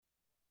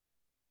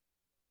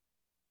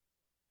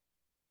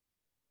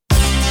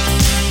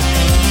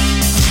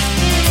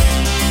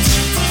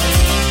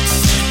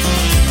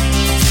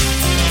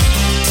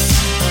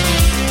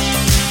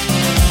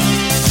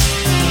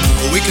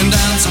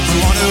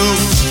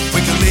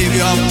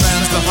your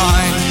friends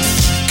behind.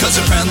 Cause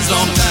your friends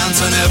don't dance,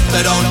 and if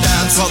they don't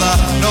dance, well,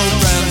 they're no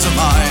friends of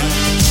mine.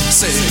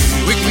 See,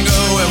 we can go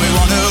where we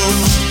want to,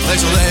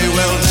 places they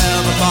will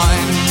never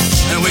find.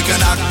 And we can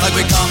act like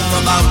we come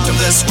from out of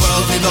this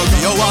world, leave the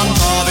real one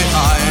far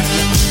behind.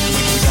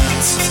 We can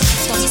dance.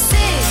 Don't you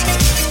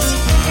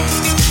see?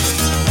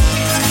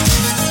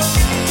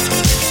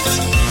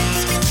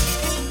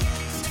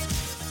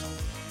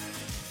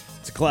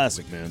 It's a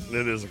classic, man.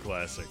 It is a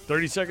classic.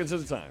 30 seconds at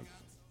a time.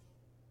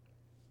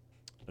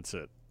 That's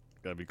it.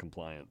 Gotta be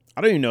compliant.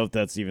 I don't even know if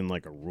that's even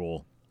like a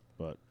rule,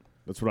 but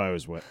that's what I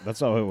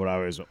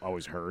always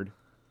always heard.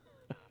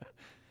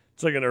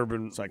 It's like an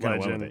urban So I kind of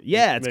went legend. with it.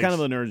 Yeah, it's kind of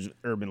an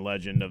urban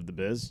legend of the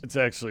biz. It's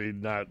actually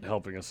not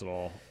helping us at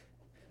all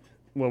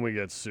when we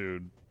get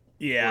sued.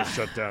 Yeah. Or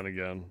shut down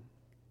again.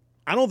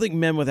 I don't think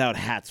men without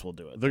hats will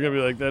do it. They're going to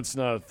be like, that's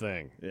not a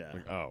thing. Yeah.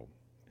 Like, oh,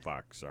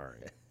 fuck, sorry.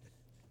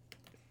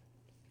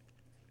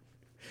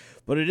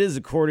 But it is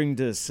according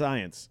to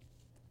science.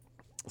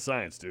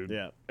 Science, dude.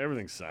 Yeah.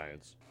 Everything's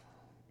science.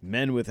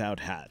 Men without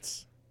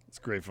hats. It's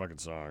a great fucking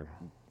song.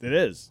 It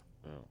is.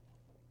 Oh.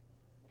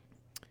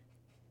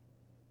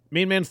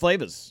 Mean Man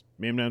Flavors.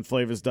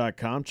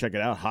 MeanManFlavors.com. Check it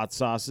out. Hot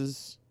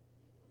sauces,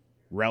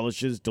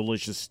 relishes,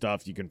 delicious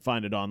stuff. You can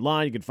find it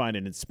online. You can find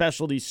it in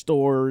specialty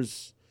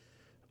stores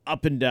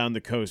up and down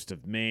the coast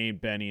of Maine.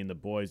 Benny and the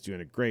boys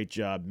doing a great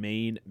job.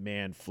 Main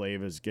Man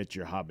Flavors. Get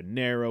your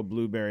habanero,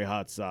 blueberry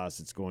hot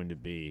sauce. It's going to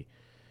be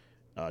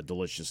a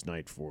delicious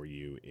night for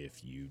you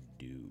if you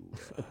do.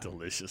 A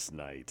delicious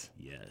night.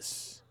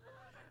 Yes.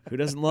 Who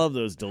doesn't love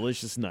those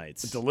delicious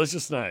nights? A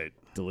delicious night.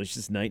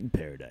 Delicious night in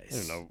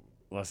paradise. I don't know.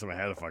 Last time I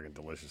had a fucking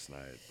delicious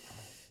night.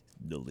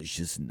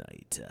 Delicious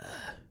night.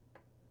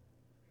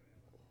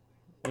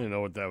 I don't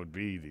know what that would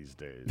be these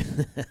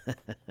days.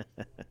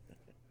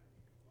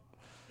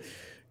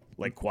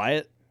 Like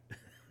quiet?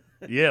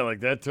 Yeah,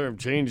 like that term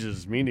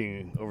changes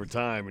meaning over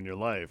time in your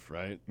life,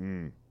 right?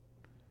 Mm.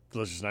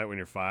 Delicious night when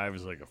you're 5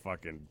 is like a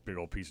fucking big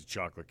old piece of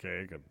chocolate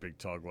cake, a big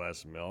tall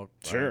glass of milk.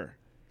 Right? Sure.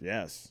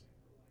 Yes.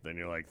 Then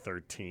you're like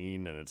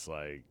 13 and it's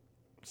like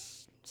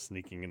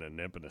sneaking in a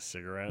nip and a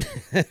cigarette.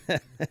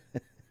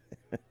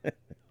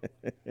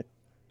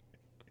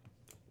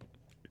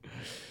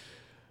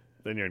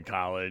 Then you're in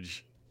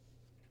college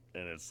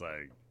and it's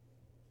like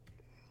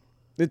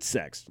It's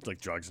sex. it's like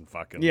drugs and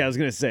fucking. Yeah, I was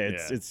gonna say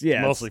it's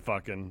mostly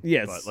fucking.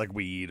 Yeah, but like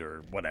weed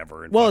or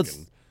whatever. And well,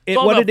 fucking, what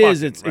all it about is.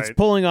 fucking, It's right?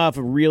 pulling off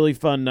a really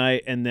fun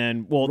night and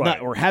then Right. not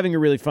or having a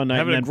really fun night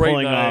Having and a then great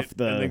pulling night off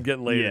the and then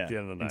getting laid at the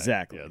end of the night.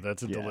 Exactly. Yeah,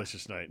 that's a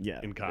delicious night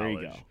Yeah, in there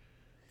college. you go.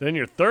 Then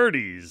your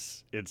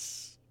 30s,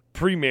 it's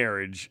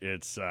pre-marriage.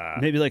 It's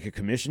Maybe like a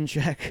commission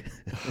check.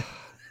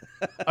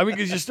 I mean,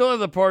 because you still have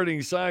the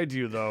partying side to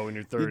you though in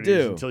your 30s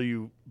do. until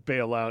you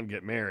bail out and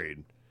get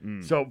married.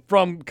 So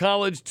from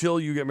college till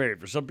you get married.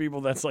 For some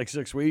people, that's like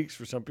 6 weeks.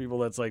 For some people,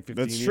 that's like 15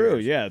 That's years. true.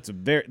 Yeah, it's a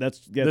very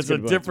that's a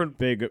different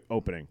big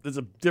opening. There's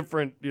a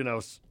different,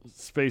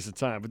 space of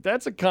time. But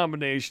that's a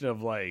combination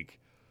of like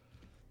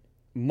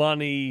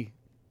money,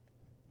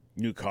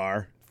 New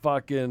car.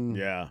 fucking,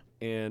 Yeah,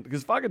 and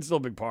because fucking's still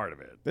a big part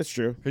of it. that's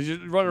true. Because you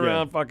run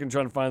around fucking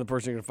trying to find the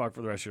person you're going to fuck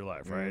for the rest of your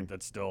life, right?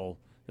 That's the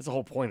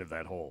whole point of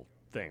that whole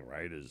thing,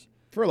 right? Is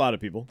For a lot of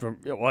people.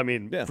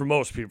 for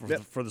most people,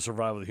 for the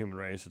survival of the human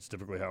race, it's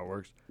typically how it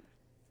works.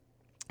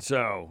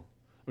 So,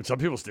 but some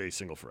people stay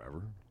single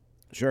forever.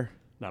 Sure.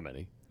 Not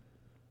many.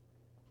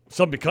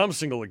 Some become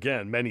single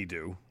again. Many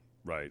do,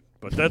 right?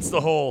 But that's the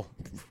whole.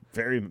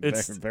 Very many.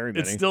 It's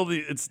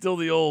still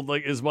the old,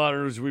 like, as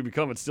modern as we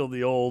become. It's still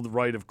the old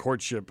rite of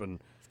courtship and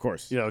of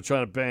course. trying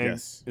to bang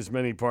Yes. as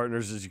many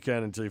partners as you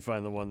can until you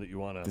find the one that you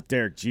want The to.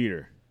 Derek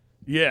Jeter.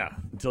 Yeah,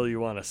 until you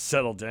want to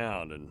settle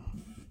down and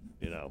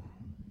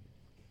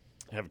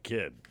have a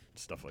kid,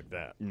 stuff like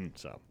that.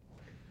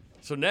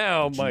 So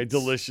now my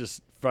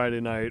delicious Friday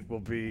night will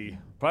be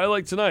probably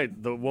like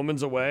tonight. The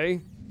woman's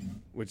away,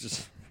 which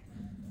is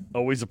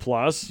always a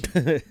plus.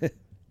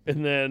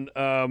 And then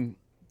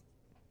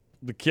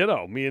the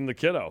kiddo, me and the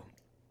kiddo,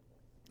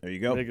 There you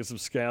go. making some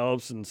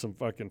scallops and some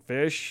fucking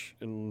fish.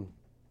 And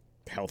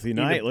Healthy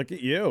night. Look at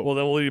you. well,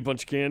 then we'll eat a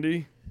bunch of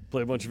candy,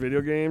 play a bunch of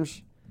video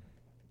games.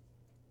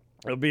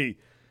 It'll be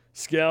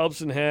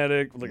scallops and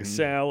haddock with like a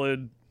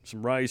salad,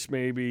 some rice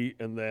maybe,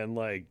 and then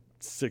like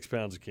 6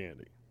 pounds of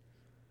candy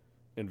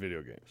and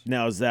video games.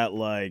 Now is that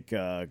like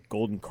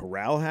Golden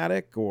Corral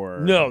haddock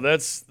or No,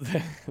 that's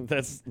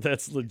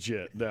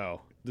legit.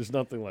 No, there's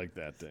nothing like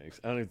that, thanks.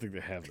 I don't even think they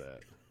have that.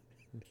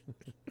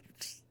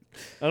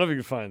 I don't know if you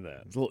can find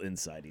that. It's a little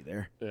insidey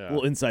there. Yeah. A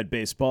little inside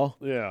baseball.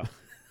 Yeah,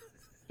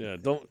 yeah.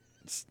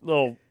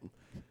 No.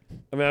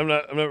 I mean, I'm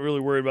not really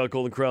worried about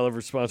Golden Corral ever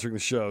sponsoring the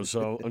show,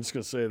 so I'm just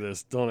gonna say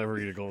this: don't ever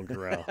eat a Golden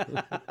Corral.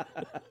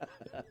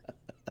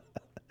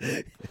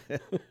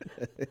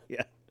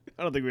 Yeah.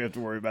 I don't think we have to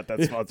worry about that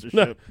No,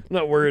 sponsorship. I'm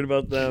not worried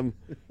about them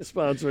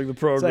sponsoring the It's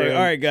program. like,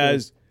 all right,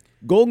 guys.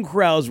 Golden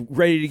Corral is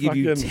ready to give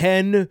you Fucking-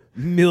 $10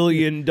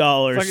 million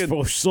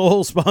for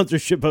sole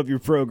sponsorship of your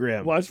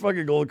program. Watch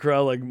fucking Golden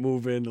Corral like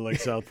move into like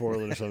South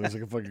Portland or something. It's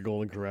like a fucking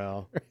Golden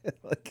Corral.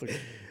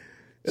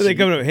 They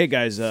come to, hey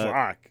guys,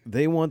 Fuck.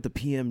 they want the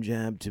PM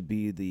jab to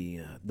be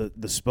the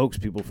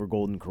spokespeople for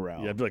Golden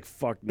Corral. Yeah, I'd be like,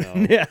 fuck no.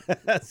 Yeah,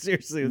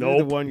 seriously, they're the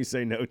Nope. one you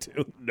say no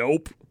to.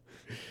 Nope.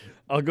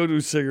 I'll go do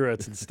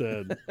cigarettes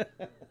instead.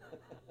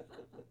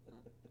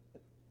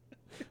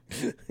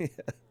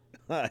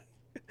 Hi,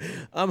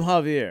 I'm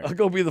Javier. I'll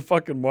go be the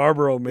fucking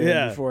Marlboro man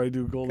Yeah. before I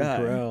do Golden God.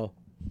 Corral.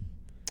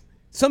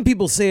 Some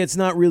people say it's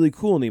not really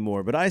cool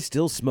anymore, but I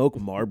still smoke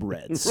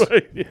Marbreds.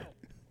 Right.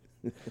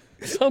 Yeah.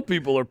 Some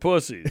people are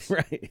pussies.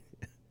 Right.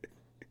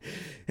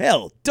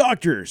 Hell,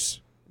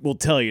 doctors will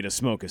tell you to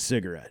smoke a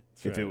cigarette.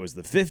 If it right. was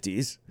the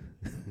 50s.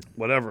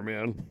 Whatever,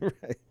 man.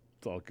 Right.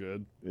 It's all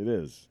good. It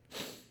is.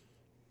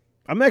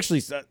 I'm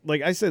actually,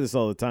 like, I say this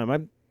all the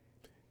time.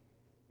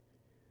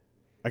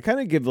 I kind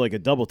of give, like, a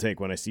double take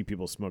when I see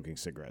people smoking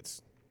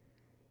cigarettes.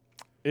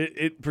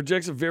 It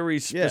projects a very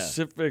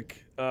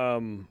specific,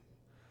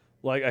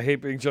 like, I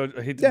hate to be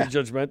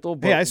judgmental,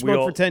 but Hey, I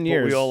smoked for 10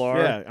 years. We all are.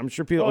 Yeah, I'm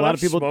sure people, Oh, a lot I've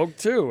of people smoke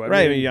too.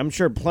 I mean, I'm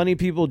sure plenty of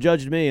people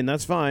judged me, and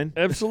that's fine.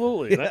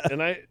 absolutely.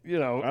 And I, you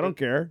know, I don't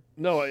care.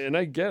 No, and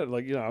I get it.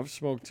 Like, you know, I've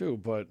smoked too,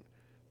 but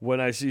when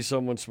I see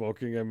someone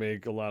smoking, I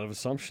make a lot of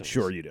assumptions.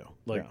 Sure you do.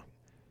 Like, yeah.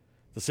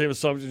 the same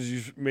assumptions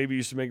you maybe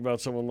used to make about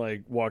someone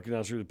like walking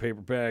down through the paper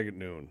bag at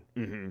noon.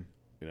 Mm-hmm.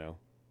 You know.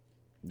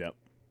 Yep.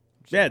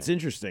 So. Yeah, it's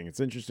interesting. It's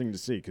interesting to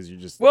see because you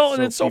just Well,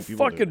 and it's so few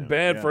people doing fucking it.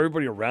 bad Yeah. for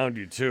everybody around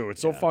you too. It's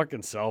so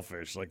fucking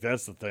selfish. Like,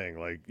 that's the thing.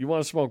 Like, you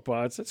want to smoke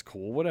pots, that's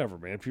cool, whatever,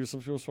 man.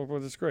 Some people smoke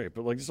pots, that's great,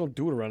 but like, just don't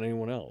do it around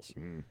anyone else.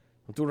 Don't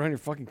do it around your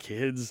fucking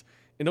kids,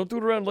 and don't do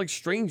it around like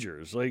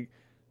strangers. Like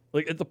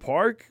at the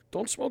park,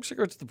 don't smoke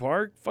cigarettes at the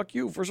park. Fuck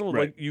you. First of all,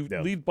 Right. like, you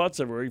Yeah. leave butts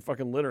everywhere. You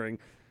fucking littering.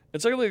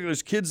 And secondly,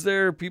 there's kids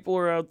there. People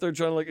are out there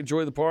trying to like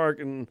enjoy the park,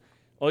 and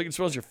all you can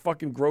smell is your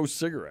fucking gross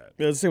cigarette.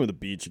 Yeah, it's the same with the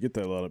beach. You get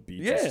that a lot of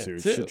beaches Yeah, too.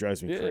 It too. shit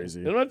drives me Yeah.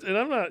 crazy. And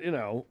I'm not, you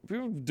know,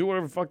 people do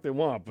whatever the fuck they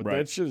want, but Right.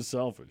 that shit is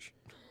selfish.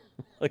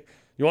 Like,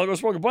 you want to go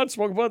smoke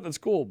a butt, that's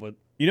cool, but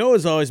You know what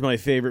was always my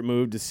favorite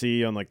move to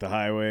see on like the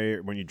highway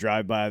when you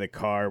drive by the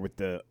car with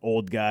the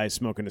old guy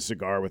smoking a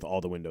cigar with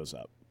all the windows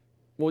up.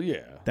 well,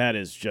 yeah, That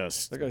is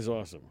just that guy's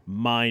awesome.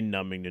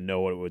 mind-numbing to know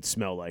what it would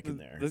smell like in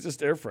there. That's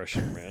just air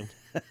freshener, man.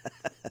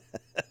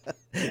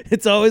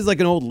 It's always like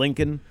an old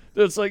Lincoln.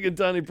 It's like in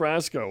Donnie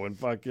Brasco when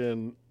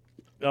fucking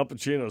Al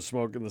Pacino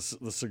smoking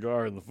the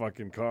cigar in the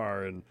fucking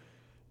car, and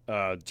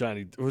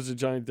was it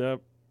Johnny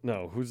Depp?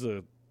 No, who's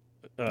the?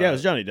 Yeah, it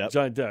was Johnny Depp.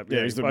 Johnny Depp.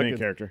 Yeah, he's the he main fucking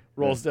character.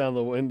 Rolls down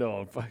the window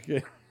and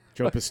fucking.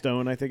 Joe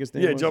Pistone, I think his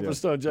name Yeah, was. Jumping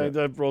Stone. Johnny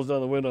Depp rolls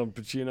down the window, and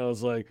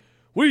Pacino's like,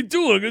 "What are you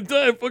doing? I'm gonna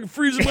die. I'm fucking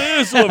freezing my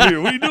ass over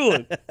here. What are you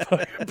doing?"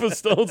 Fucking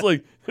Pistone's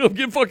like, "I'm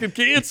getting fucking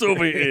cancer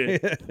over here."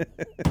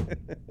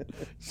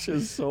 It's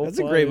just so. That's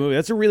funny. a great movie.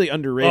 That's a really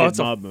underrated it's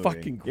a mob movie.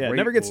 fucking Yeah, it great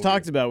never gets movie.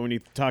 talked about when you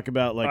talk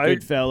about like I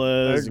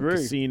Goodfellas and agree.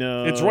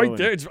 Casino. It's right and-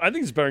 there. I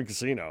think it's better than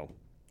Casino.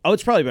 Oh,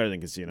 it's probably better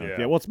than Casino. Yeah.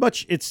 Yeah. Well, it's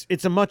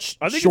a much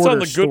I think shorter it's on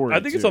the good. story, I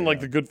think it's too, on like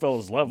yeah. the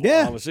Goodfellas level.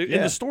 Yeah, honestly. yeah.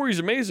 And the story's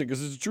amazing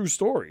because it's a true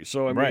story.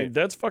 So I mean, Right.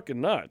 that's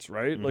fucking nuts,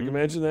 right? Like,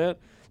 imagine that.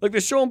 Like,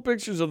 they show him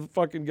pictures of the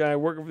fucking guy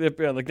working for the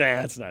FBI. I'm like,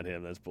 that's not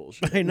him. That's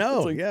bullshit. I know.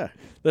 It's like, yeah,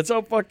 That's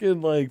how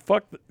fucking like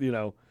you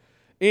know.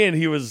 And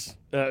he was.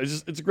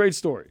 It's a great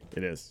story.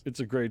 it is.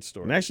 It's a great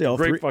story. And actually, all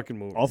great three fucking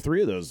movie. all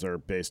three of those are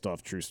based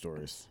off true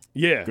stories.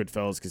 Yeah.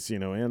 Goodfellas,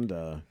 Casino, and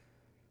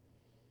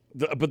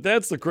But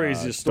that's the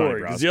craziest Donnie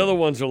story because the Brasco. other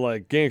ones are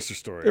like gangster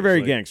stories. They're very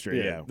like, gangster,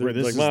 yeah. They're Where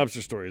this like is-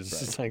 mobster stories. It's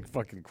just like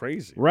fucking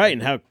crazy. right,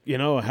 and how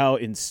how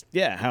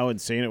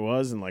insane it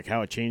was, and like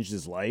how it changed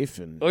his life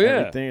and Oh, yeah.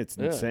 everything. It's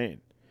Yeah.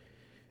 insane.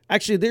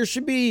 Actually,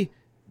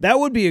 that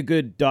would be a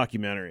good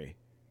documentary.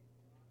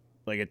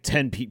 Like a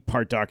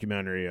 10-part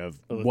documentary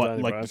of Of the what,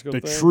 Donnie like Brasco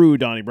the thing? true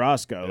Donnie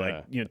Brasco. Yeah,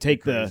 Like, that'd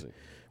take be the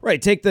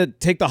crazy.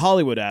 take the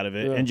Hollywood out of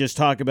it Yeah. and just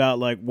talk about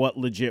like what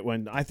legit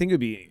went. I think it'd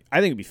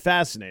be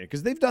fascinating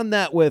because they've done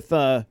that with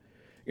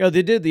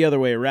they did the other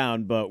way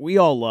around, but we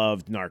all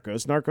loved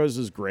Narcos. Narcos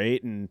is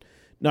great, and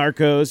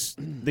Narcos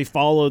they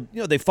followed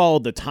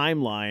the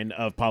timeline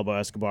of Pablo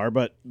Escobar,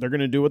 but they're going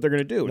to do what they're going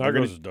to do. They're Narcos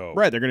gonna, is dope.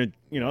 Right, they're going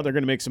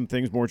to make some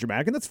things more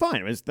dramatic, and that's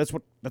fine. That's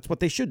what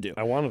they should do.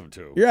 I wanted them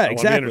to. Yeah, I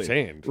exactly. Want to be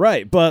entertained.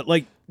 Right, but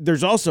like,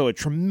 there's also a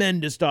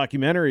tremendous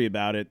documentary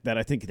about it that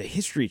I think the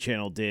History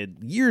Channel did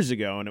years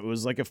ago, and it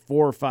was like a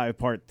 4 or 5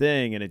 part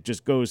thing, and it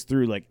just goes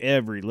through like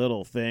every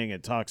little thing.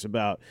 It talks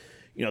about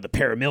the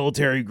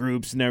paramilitary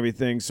groups and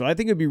everything. So I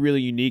think it'd be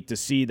really unique to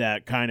see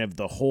that kind of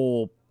the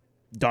whole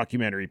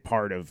documentary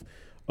part of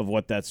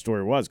what that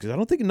story was, because I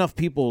don't think enough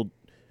people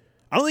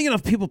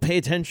pay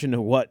attention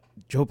to what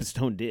Joe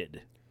Pistone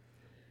did.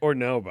 Or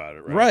know about it,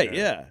 right? Right,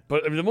 yeah.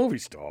 But I mean, the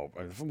movie's dope.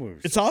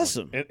 It's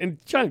awesome. And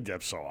Johnny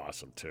Depp's so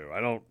awesome too. I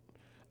don't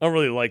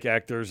really like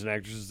actors and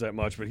actresses that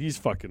much, but he's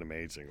fucking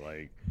amazing.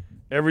 Like,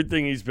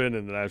 everything he's been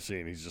in that I've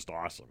seen, he's just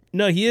awesome.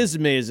 No, he is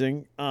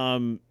amazing.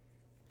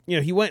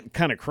 He went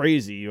kind of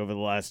crazy over the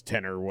last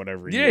 10 or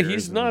whatever years. Yeah,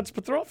 he's and- nuts,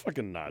 but they're all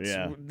fucking nuts.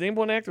 Yeah. Name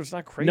one actor that's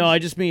not crazy. No, I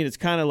just mean it's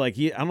kind of like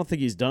I don't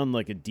think he's done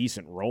like a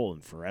decent role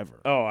in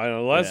forever. Oh, I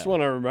know. The last Yeah.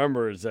 one I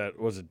remember is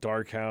was it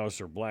Dark House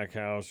or Black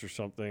House or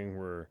something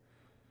where.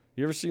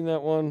 You ever seen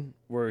that one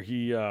where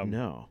he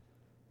No.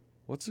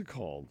 What's it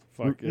called?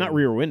 Not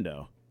Rear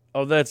Window.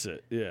 Oh, that's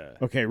it. Yeah.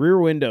 Okay, Rear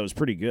Window is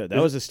pretty good.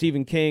 That was a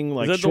Stephen King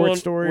short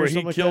story where or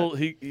something he killed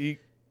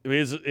like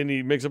that. and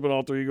he makes up an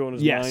alter ego in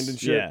his mind and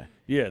shit. Yeah.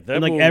 Yeah, that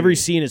And like movie, every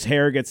scene, his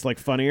hair gets like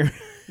funnier.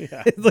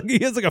 Yeah. It's like he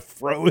has like a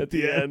fro at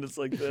the end. It's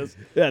like this.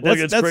 Yeah, Look,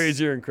 it's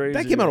crazier and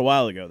crazier. That came out a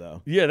while ago,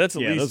 though. Yeah, that's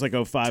at that least was like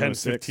 05, 10,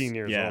 06. 15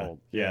 years old.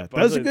 Yeah, but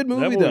that was a good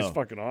movie, that though. movie's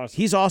fucking awesome.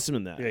 He's awesome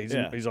in that.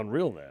 Yeah, he's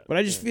unreal in that. But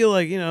I just feel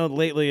like,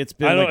 lately it's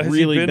been like has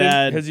really he been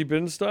bad. has he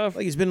been in stuff?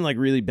 Like he's been in like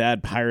really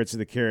bad Pirates of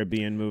the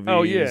Caribbean movies.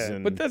 Oh, yeah.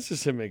 and But that's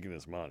just him making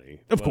his money.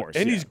 Of course,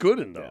 And yeah. he's good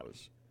in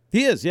those.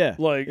 He is, yeah.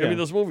 Like, yeah. I mean,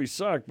 those movies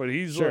suck, but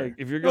he's Sure. like,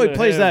 if you're No, going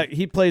to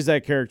he plays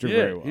that character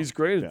very well. he's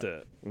great at Yeah.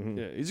 that.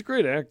 Yeah, he's a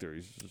great actor.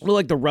 He's just, Well,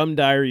 like the Rum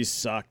Diaries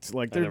sucked.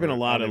 Like there's been a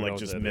lot I of don't like know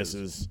just what that is.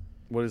 misses.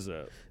 what is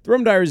that? The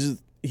Rum Diaries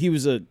is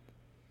he's a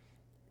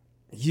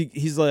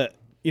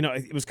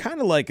it was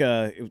kind of like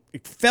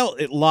it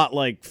felt a lot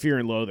like Fear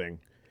and Loathing.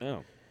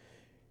 Oh.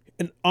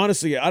 And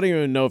honestly, I don't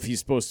even know if he's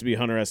supposed to be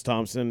Hunter S.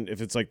 Thompson,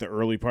 if it's like the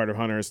early part of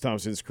Hunter S.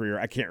 Thompson's career.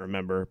 I can't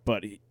remember.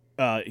 But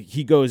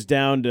he goes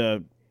down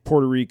to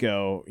Puerto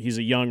Rico. He's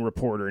a young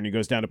reporter, and he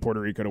goes down to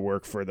Puerto Rico to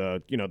work for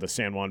the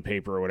San Juan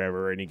paper or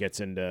whatever, and he gets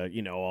into,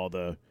 all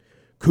the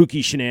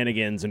kooky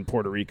shenanigans in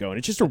Puerto Rico, and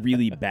it's just a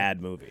really bad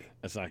movie.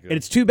 That's not good. And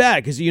it's too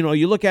bad because,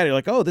 you look at it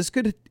like, oh,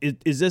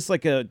 is this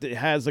like it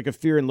has like a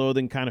Fear and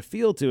Loathing kind of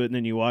feel to it, and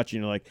then you watch it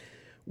and you're like,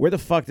 where the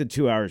fuck did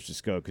 2 hours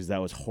just go? Because that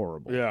was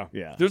horrible. Yeah.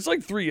 Yeah. There's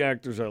like 3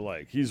 actors I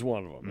like. He's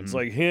one of them. It's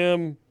like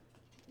him.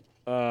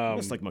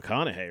 It's like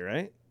McConaughey,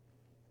 right?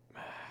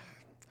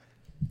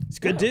 He's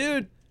a good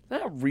dude.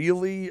 Not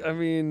really. I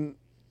mean,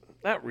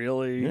 not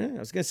really. Yeah, I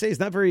was gonna say he's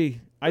not very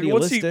I mean,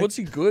 what's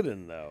idealistic. he good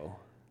in though?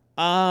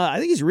 I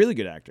think he's a really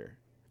good actor.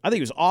 I think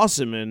he was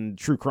awesome in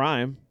True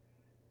Crime.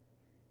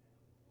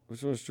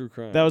 Which one's True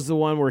Crime? That was the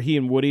one where he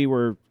and Woody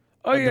were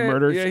the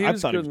murders. Yeah, he I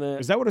was thought good in that.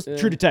 Was that what it was? Yeah.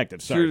 True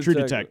Detective. Sorry, True True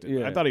Detective, Detective.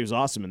 yeah. I thought he was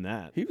awesome in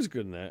that. He was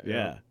good in that.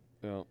 Yeah.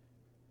 Yeah.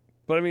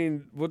 But I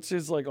mean, what's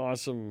his like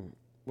awesome?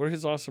 What are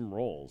his awesome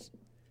roles?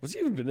 What's he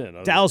even been in? I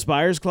don't Dallas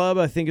Buyers Club,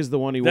 I think, is the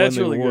one he That's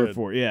won the really award good.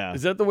 for. Yeah. know.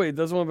 Is that the way?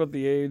 That's the one about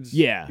the AIDS.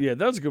 Yeah. Yeah,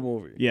 that was a good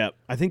movie. Yeah,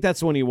 I think that's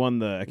the one he won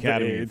the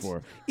Academy AIDS.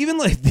 for. Even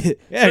like, is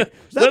that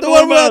that the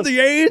one about the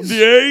AIDS?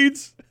 The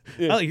AIDS.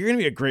 Oh, you're gonna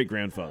be a great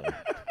grandfather.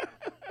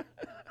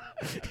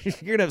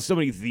 You're gonna have so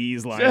many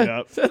these lined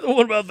up. Is that the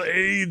one about the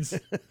AIDS?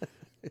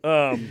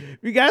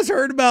 You guys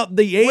heard about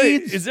the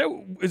AIDS? Wait,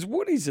 is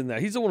Woody's in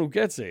that? He's the one who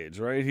gets AIDS,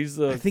 right? He's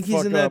the. I think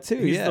he's in that too,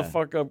 He's yeah. the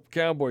fuck up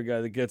cowboy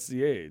guy that gets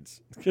the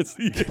AIDS. Gets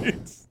the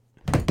AIDS.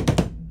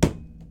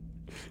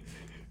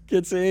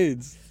 Gets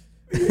AIDS.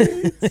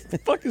 What the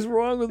fuck is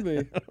wrong with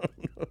me?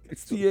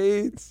 It's the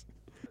AIDS.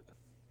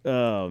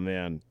 Oh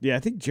man, yeah, I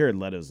think Jared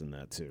Leto's in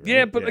that too. Right?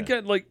 Yeah, but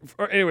again, like,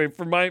 anyway,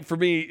 for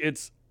me,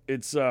 it's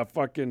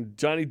fucking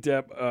Johnny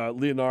Depp,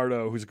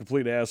 Leonardo, who's a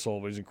complete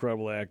asshole, but he's an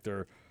incredible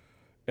actor,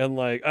 and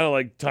like, I don't know,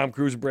 like Tom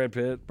Cruise and Brad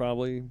Pitt,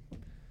 probably.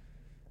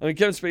 I mean,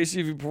 Kevin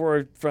Spacey, before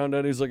I found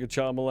out he's like a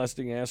child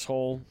molesting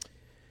asshole.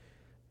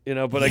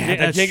 But I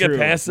can't get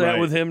past that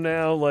with him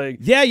now. Like,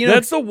 yeah,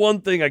 that's the one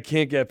thing I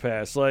can't get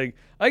past. Like,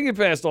 I can get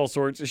past all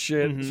sorts of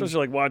shit, especially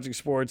like watching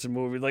sports and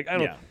movies. Like, I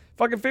don't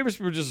fucking famous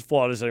people are just as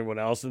flawed as anyone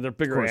else, and they're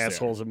bigger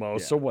assholes than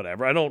most. So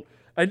whatever.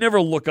 I never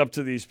look up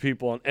to these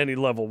people on any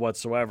level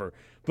whatsoever.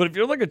 But if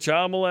you're like a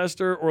child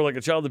molester or like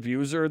a child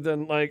abuser,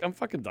 then like I'm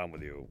fucking done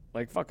with you.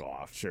 Like, fuck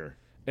off. Sure.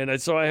 And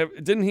is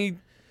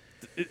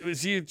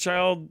he a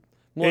child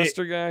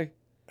molester guy?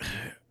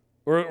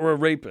 Or a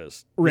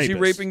rapist? Is he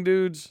raping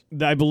dudes?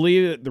 I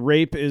believe that the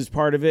rape is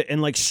part of it,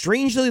 and like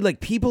strangely,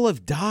 like people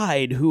have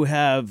died who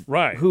have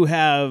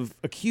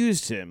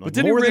accused him. Like, but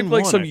didn't he rape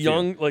like some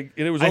young, like,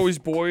 and it was always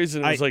boys,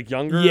 and it was like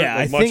younger,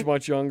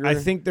 much younger. I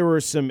think there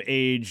were some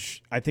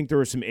age. I think there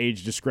were some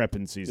age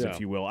discrepancies,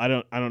 if you will. I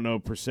don't know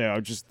per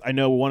se. I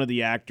know one of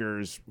the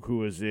actors who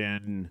was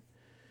in.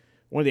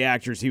 One of the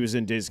actors, he was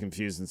in Dazed and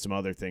Confused and some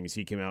other things.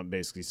 He came out and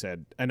basically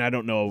said, and I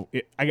don't know,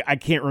 I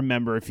can't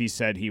remember if he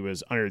said he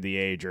was under the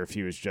age or if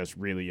he was just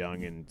really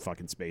young and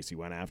fucking Spacey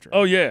went after him.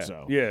 Oh, yeah.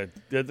 So. Yeah.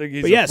 I think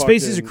he's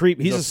Spacey's a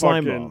creep. He's a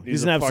slime ball.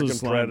 He's an absolute fucking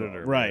slime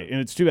predator. Ball. Right. And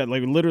it's too bad.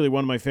 Like, literally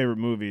one of my favorite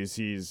movies.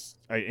 He's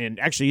in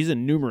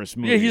numerous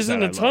movies. Yeah, he's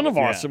in a ton of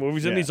awesome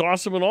movies, and he's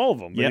awesome in all of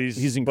them. Yeah,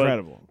 he's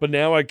incredible. But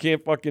now I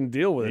can't fucking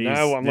deal with it.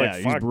 Now I'm like,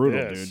 fuck he's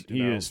brutal, this, dude.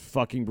 He is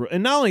fucking brutal.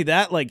 And not only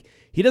that, like,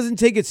 he doesn't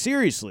take it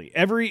seriously.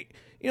 Every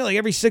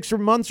 6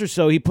 months or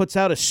so, he puts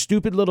out a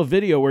stupid little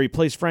video where he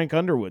plays Frank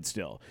Underwood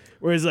still,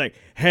 where he's like,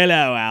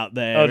 "Hello out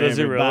there, oh, does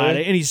everybody," he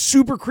really? And he's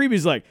super creepy.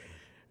 He's like,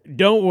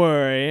 "Don't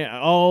worry,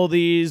 all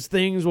these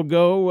things will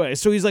go away."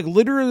 So he's like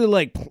literally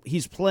like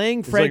he's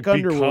playing Frank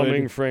Underwood,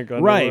 becoming Frank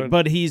Underwood, right?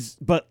 But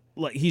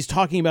he's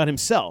talking about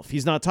himself.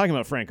 He's not talking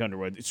about Frank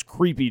Underwood. It's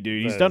creepy,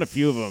 dude. He's done a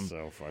few of them,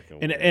 so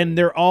fucking and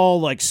they're all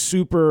like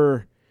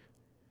super.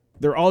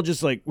 They're all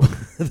just like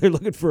they're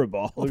looking for a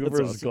ball. Looking That's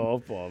for his awesome.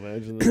 golf ball.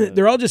 Imagine that.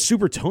 They're all just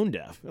super tone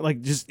deaf,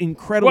 like just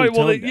incredibly Right,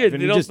 well, tone deaf.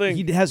 they don't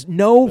think. He has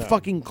no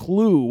fucking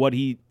clue what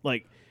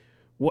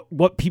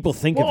what people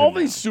think Well, of him all now.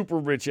 these super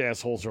rich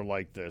assholes are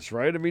like this,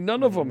 right? I mean,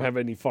 none of them have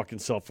any fucking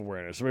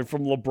self-awareness. I mean,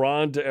 from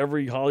LeBron to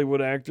every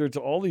Hollywood actor to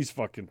all these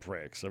fucking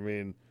pricks. I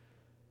mean,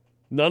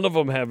 none of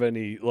them have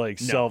any,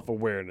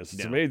 self-awareness.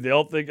 It's amazing. They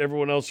all think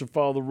everyone else should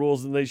follow the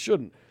rules, and they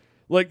shouldn't.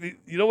 Like,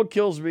 you know what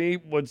kills me?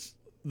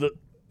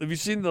 Have you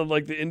seen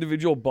the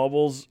individual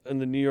bubbles in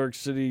the New York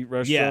City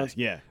restaurants?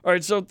 Yeah. All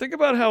right, so think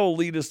about how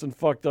elitist and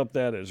fucked up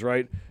that is,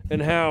 right?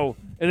 And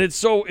it's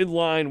so in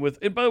line with,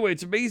 and by the way,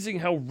 it's amazing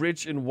how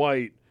rich and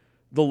white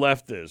the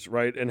left is,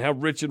 right? And how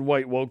rich and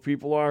white woke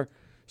people are.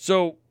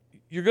 So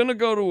you're going to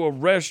go to a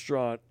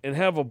restaurant and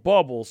have a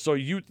bubble so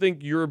you think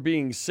you're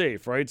being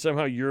safe, right?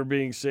 Somehow you're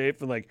being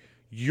safe and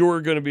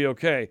you're going to be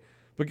okay.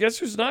 But guess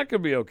who's not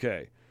going to be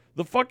okay?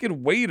 The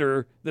fucking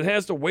waiter that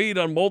has to wait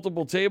on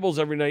multiple tables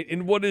every night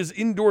in what is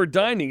indoor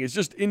dining. It's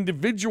just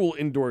individual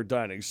indoor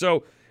dining.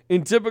 So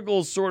in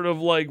typical sort of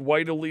white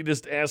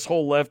elitist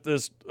asshole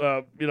leftist,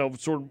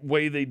 sort of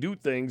way they do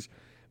things,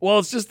 well,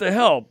 it's just the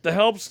help. The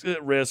help's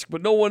at risk,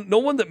 but no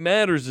one that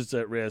matters is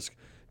at risk.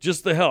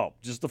 Just the help,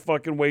 just the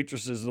fucking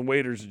waitresses and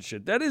waiters and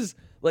shit. That is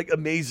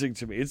amazing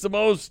to me. It's the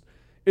most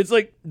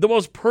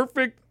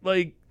perfect,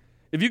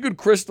 if you could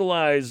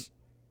crystallize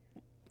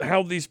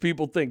how these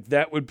people think,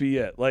 that would be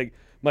it.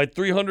 My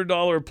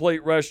 $300 a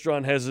plate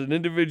restaurant has an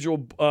individual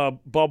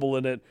bubble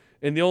in it,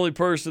 and the only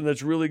person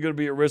that's really going to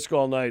be at risk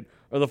all night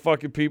are the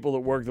fucking people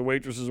that work, the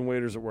waitresses and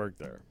waiters that work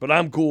there. But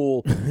I'm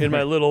cool in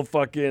my little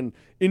fucking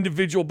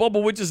individual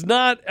bubble, which is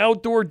not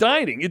outdoor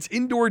dining. It's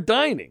indoor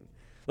dining.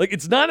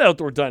 It's not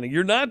outdoor dining.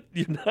 You're not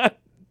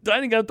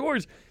dining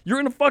outdoors. You're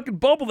in a fucking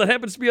bubble that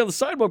happens to be on the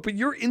sidewalk, but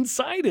you're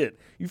inside it.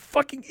 You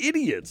fucking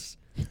idiots.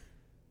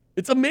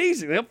 It's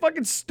amazing. How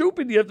fucking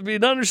stupid you have to be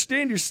to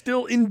understand you're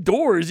still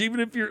indoors, even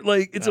if you're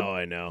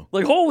I know.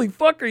 Holy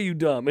fuck, are you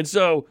dumb? And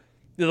so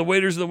the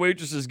waiters and the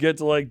waitresses get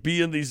to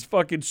be in these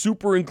fucking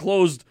super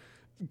enclosed,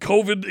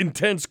 COVID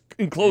intense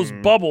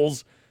enclosed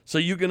bubbles, so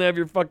you can have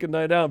your fucking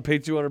night out and pay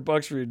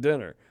 $200 for your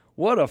dinner.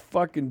 What a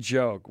fucking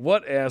joke!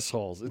 What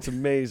assholes! It's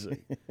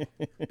amazing.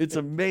 It's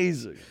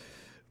amazing.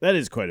 That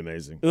is quite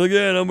amazing.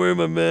 Again, I'm wearing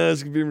my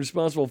mask and being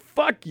responsible.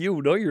 Fuck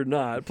you. No, you're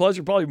not. Plus,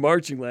 you're probably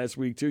marching last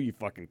week too. You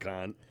fucking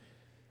cunt.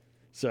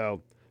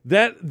 So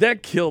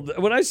that killed.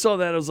 When I saw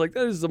that, I was like,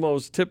 that is the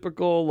most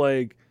typical,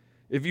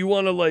 if you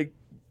want to,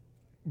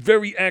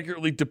 very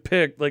accurately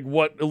depict,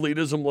 what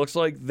elitism looks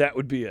like, that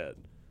would be it.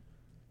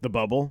 The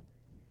bubble?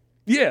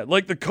 Yeah,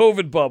 the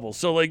COVID bubble.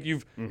 So, you're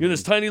in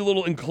this tiny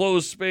little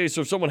enclosed space,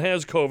 so if someone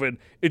has COVID,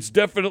 it's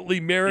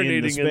definitely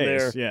marinating in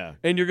there. Yeah.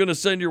 And you're going to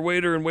send your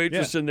waiter and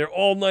waitress in there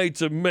all night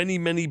to many,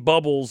 many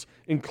bubbles,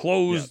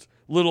 enclosed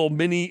little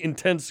mini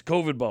intense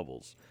COVID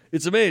bubbles.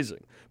 It's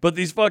amazing. But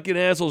these fucking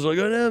assholes are like,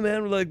 oh, no,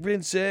 man, we're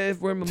being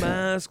safe, wearing my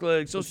mask,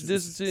 social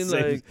distancing,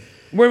 I'm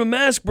wearing my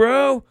mask,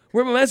 bro.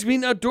 Wearing my mask, I'm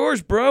eating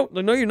outdoors, bro.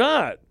 No, you're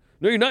not.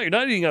 No, you're not. You're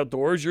not eating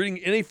outdoors. You're eating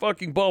in a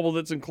fucking bubble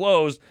that's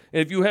enclosed.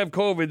 And if you have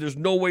COVID, there's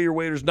no way your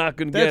waiter's not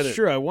going to get it. That's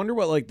true. I wonder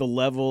what the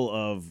level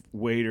of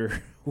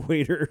waiter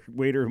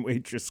and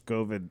waitress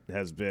COVID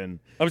has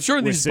been. I'm sure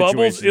in these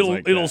bubbles it'll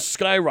that.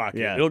 skyrocket.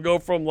 Yeah. It'll go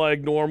from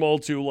normal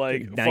to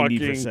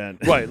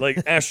 90%. Fucking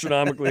right,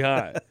 astronomically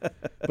high.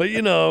 But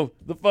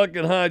the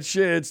fucking hot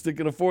shits that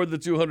can afford the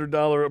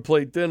 $200 a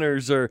plate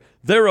dinners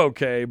they're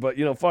okay. But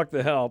fuck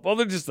the help. Oh,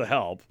 they're just the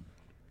help.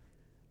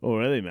 Oh,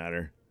 what do they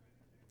matter?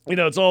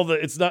 It's all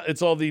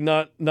the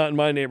not in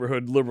my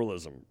neighborhood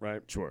liberalism,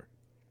 right? Sure.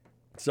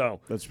 So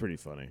that's pretty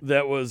funny.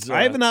 That was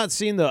I have not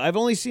seen I've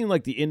only seen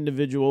the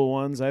individual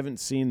ones. I haven't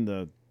seen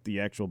the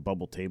actual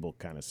bubble table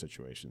kind of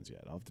situations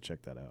yet. I'll have to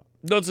check that out.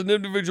 No, it's an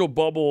individual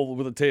bubble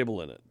with a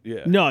table in it.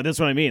 Yeah. No, that's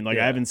what I mean. I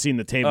haven't seen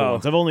the table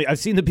ones. I've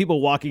seen the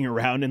people walking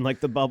around in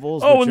the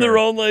bubbles. Oh, and they're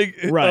all right.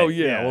 Oh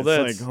yeah. Well,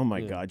 that's oh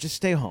my god, just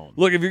stay home.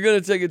 Look, if you're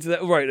gonna take it to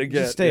that, right?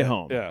 Again, just stay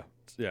home.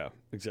 Yeah,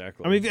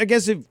 exactly. I mean, I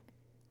guess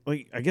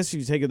if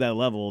you take it that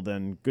level,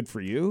 then good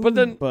for you.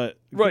 But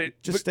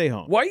just stay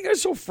home. Why are you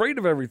guys so afraid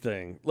of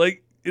everything?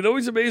 It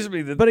always amazes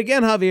me that. But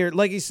again, Javier,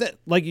 like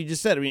you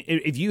just said, I mean,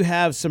 if you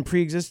have some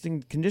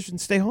pre-existing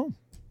conditions, stay home.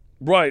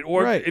 Right,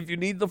 or if you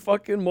need the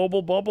fucking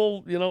mobile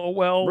bubble,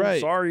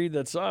 sorry,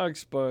 that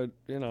sucks, but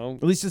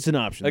at least it's an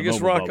option. I guess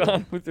rock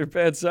on with your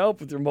bad self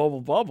with your mobile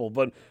bubble.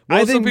 But I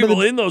most think of the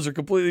people in those are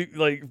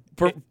completely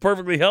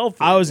perfectly healthy.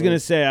 I was gonna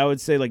say, I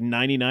would say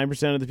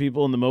 99% of the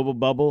people in the mobile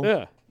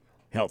bubble,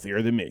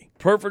 healthier than me,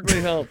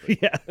 perfectly healthy.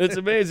 It's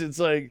amazing.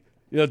 It's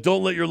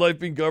don't let your life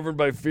be governed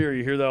by fear.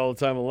 You hear that all the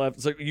time on the left.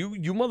 It's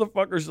you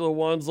motherfuckers are the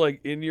ones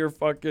in your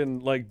fucking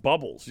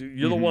bubbles.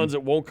 You're the ones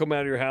that won't come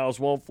out of your house,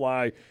 won't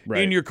fly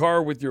in your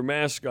car with your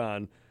mask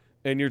on,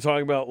 and you're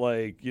talking about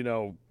the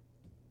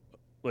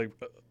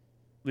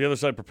other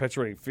side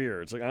perpetuating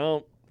fear. It's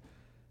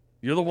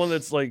you're the one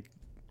that's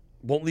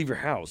won't leave your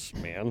house,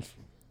 man.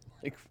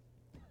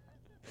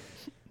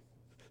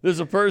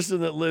 There's a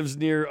person that lives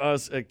near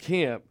us at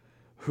camp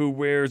who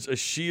wears a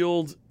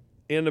shield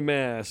and a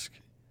mask.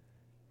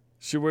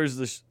 She wears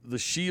the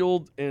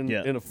shield and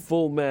a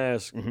full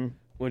mask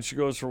when she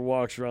goes for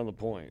walks around the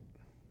point.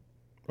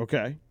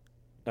 Okay.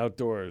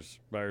 Outdoors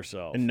by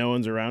herself. And no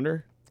one's around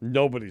her?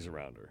 Nobody's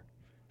around her.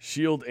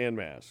 Shield and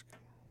mask.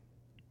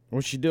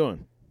 What's she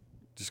doing?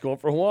 Just going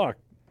for a walk.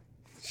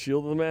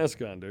 Shield and the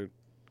mask on, dude.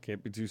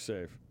 Can't be too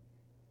safe.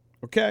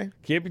 Okay.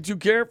 Can't be too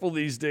careful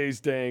these days,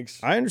 Danks.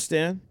 I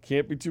understand.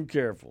 Can't be too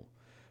careful.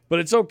 But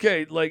it's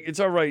okay. Like, it's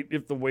all right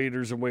if the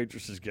waiters and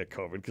waitresses get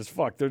COVID, because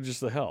fuck, they're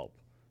just the help.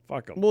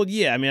 Fuck them. Well,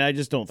 yeah, I mean, I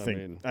just don't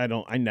think,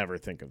 I never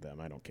think of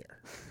them. I don't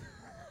care.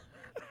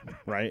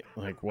 Right?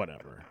 Like,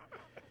 whatever.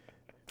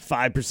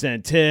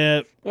 5%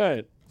 tip.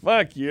 Right.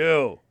 Fuck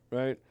you.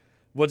 Right?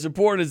 What's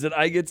important is that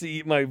I get to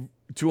eat my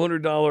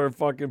 $200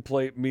 fucking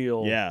plate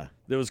meal. Yeah.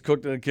 That was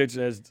cooked in the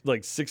kitchen. It has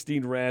like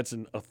 16 rats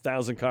and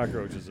 1,000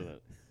 cockroaches in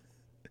it.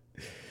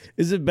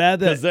 Is it bad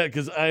that...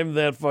 Because I'm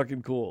that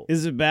fucking cool.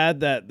 Is it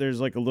bad that there's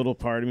like a little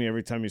part of me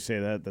every time you say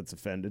that that's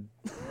offended?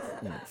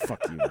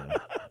 Fuck you, man.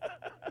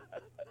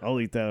 I'll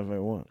eat that if I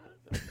want.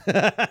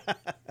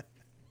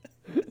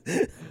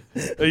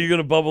 Are you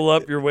gonna bubble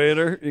up your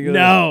waiter?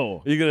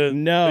 No. Are you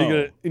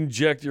gonna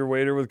inject your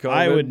waiter with COVID?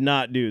 I would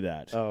not do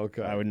that. Oh,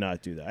 okay. I would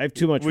not do that. I have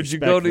too much. Would you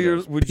respect go for to your?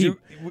 those Would you?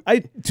 I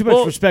too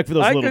much respect for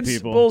those little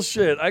people.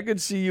 Bullshit. I could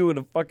see you in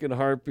a fucking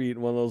heartbeat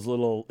in one of those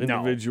little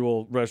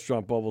individual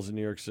restaurant bubbles in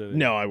New York City.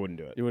 No, I wouldn't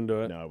do it. You wouldn't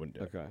do it? No, I wouldn't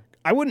do it. Okay.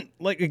 I wouldn't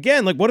what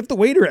if the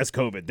waiter has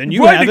COVID? Then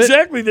you right, have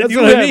exactly. it. Then That's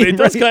you what have I mean, it. It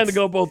does right? kind of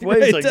go both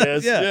ways, I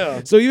guess.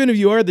 Yeah. So even if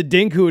you are the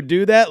dink who would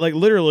do that, like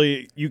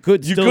literally, you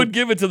could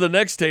give it to the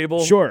next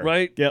table. Sure.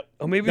 Right? Yep.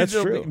 Oh, maybe that's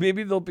true.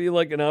 Maybe there'll be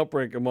like an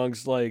outbreak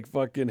amongst like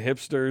fucking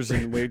hipsters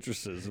and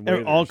waitresses and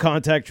waiters. All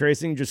contact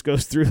tracing just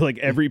goes through like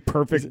every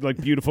perfect, like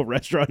beautiful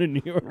restaurant in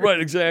New York. Right,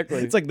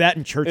 exactly. It's like that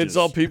in churches. It's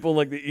all people in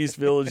like the East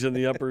Village and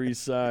the Upper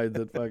East Side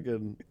that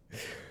fucking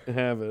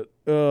have it.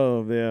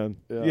 Oh man.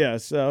 Yeah.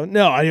 So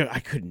no,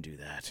 I couldn't do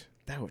that.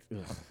 That would.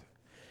 Ugh.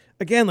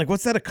 Again, like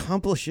what's that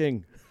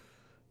accomplishing?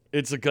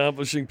 It's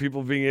accomplishing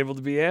people being able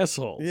to be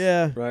assholes.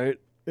 Yeah. Right?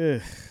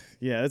 Ugh.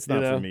 Yeah, it's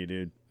not for me,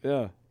 dude.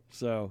 Yeah.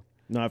 So.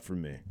 Not for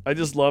me. I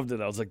just loved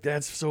it. I was like,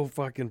 that's so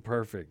fucking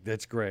perfect.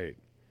 That's great.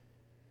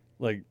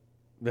 Like,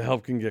 the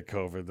help can get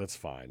COVID. That's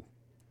fine.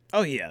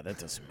 Oh, yeah. That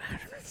doesn't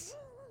matter.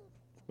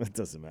 That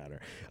doesn't matter.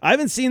 I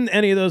haven't seen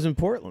any of those in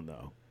Portland,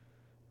 though.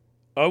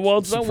 Oh, well,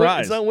 it's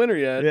not winter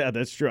yet. Yeah,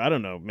 that's true. I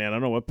don't know, man. I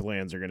don't know what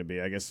plans are going to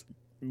be. I guess.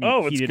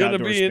 It's going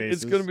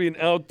to be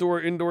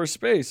an indoor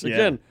space.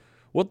 Again,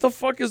 what the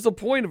fuck is the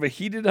point of a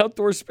heated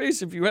outdoor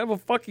space if you have a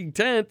fucking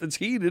tent that's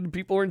heated and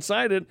people are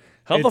inside it?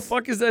 How the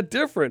fuck is that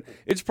different?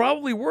 It's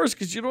probably worse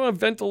because you don't have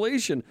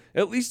ventilation.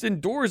 At least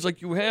indoors,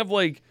 like you have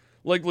like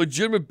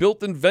legitimate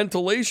built-in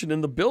ventilation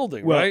in the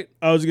building, right?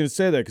 I was going to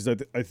say that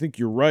because I think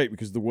you're right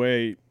because I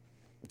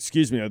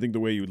think the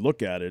way you would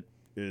look at it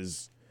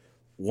is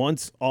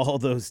once all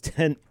those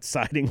tent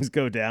sidings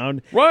go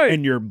down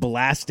and you're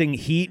blasting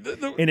heat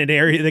in an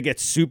area that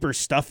gets super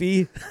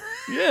stuffy.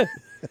 Yeah.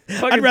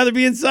 I'd rather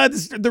be inside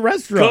the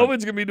restaurant.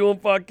 COVID's going to be doing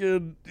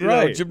fucking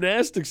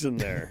gymnastics in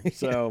there.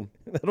 So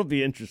that'll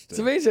be interesting. It's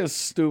amazing how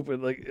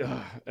stupid.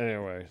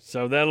 Anyway,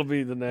 so that'll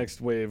be the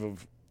next wave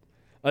of...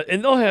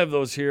 and they'll have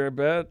those here, I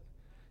bet.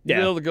 You'll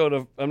be able to go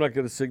to... I'm not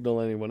going to signal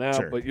anyone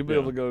out, but you'll be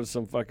able to go to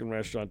some fucking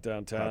restaurant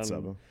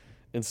downtown.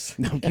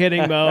 I'm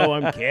kidding, Mo.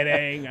 I'm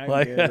kidding.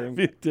 I'm kidding.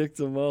 Be a dick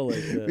to Mo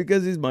like that.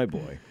 Because he's my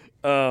boy.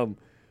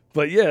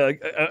 But yeah,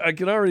 I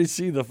can already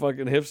see the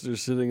fucking hipsters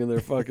sitting in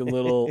their fucking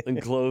little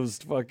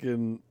enclosed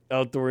fucking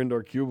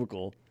indoor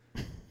cubicle.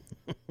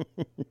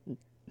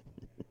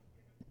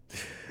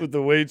 With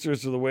the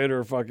waitress or the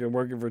waiter fucking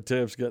working for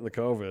tips getting the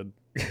COVID.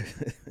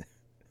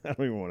 I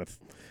don't even want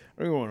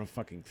to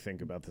fucking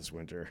think about this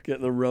winter.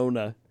 Getting the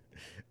Rona.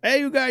 Hey,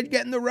 you guys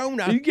getting the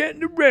Rona? You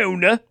getting the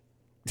Rona?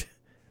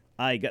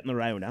 I getting the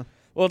Rona.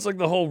 Well, it's like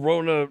the whole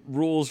Rona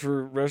rules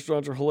for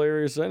restaurants are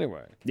hilarious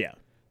anyway. Yeah.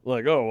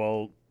 Like, oh,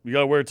 well, you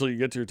got to wait until you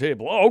get to your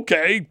table. Oh,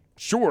 okay.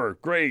 Sure.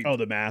 Great. Oh,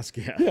 the mask.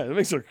 Yeah. Yeah. It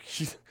makes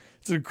it's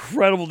an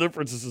incredible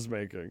difference this is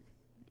making.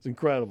 It's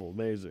incredible.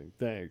 Amazing.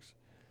 Thanks.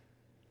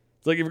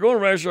 It's like if you're going to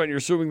a restaurant, you're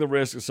assuming the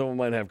risk that someone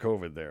might have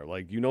COVID there.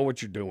 Like, you know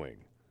what you're doing.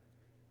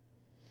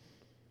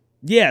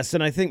 Yes.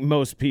 And I think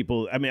most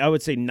people, I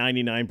would say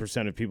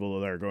 99% of people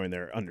that are going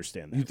there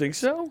understand that. You think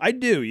so? I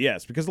do.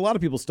 Yes. Because a lot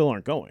of people still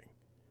aren't going.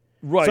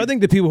 Right. So I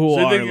think the people who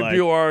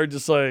people are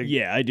just like,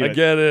 yeah, I do. I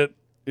get it.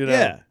 You know?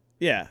 Yeah.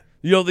 Yeah.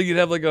 You don't think you'd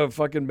have like a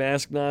fucking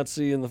mask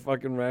Nazi in the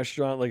fucking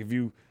restaurant? Like if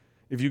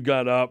you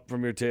got up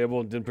from your table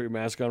and didn't put your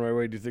mask on right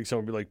away, do you think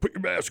someone would be like, put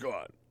your mask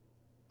on?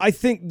 I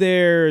think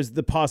there's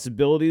the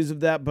possibilities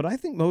of that, but I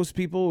think most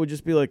people would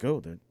just be like, oh,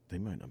 they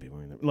might not be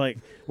wearing that. Like,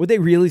 would they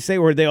really say,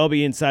 or would they all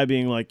be inside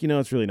being like,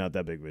 it's really not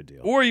that big of a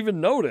deal? Or even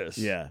notice.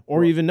 Yeah.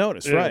 Or even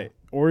notice, right.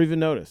 Or even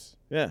notice.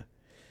 Yeah.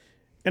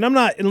 And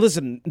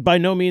listen, by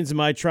no means am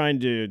I trying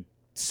to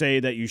say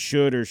that you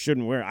should or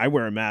shouldn't wear. I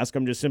wear a mask.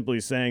 I'm just simply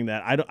saying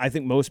that I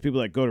think most people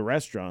that go to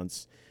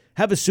restaurants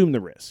have assumed the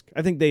risk.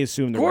 I think they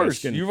assume the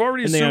risk. Of course, you've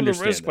already assumed the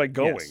risk by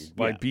going,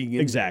 by being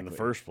in there in the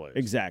first place.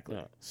 Exactly.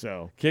 Yeah.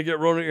 So can't get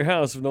Rona at your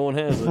house if no one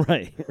has it.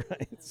 Right.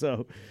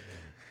 So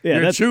Yeah,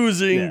 You're that's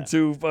choosing yeah.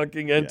 to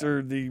fucking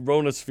enter the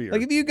Ronosphere.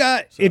 Like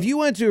if you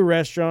went to a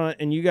restaurant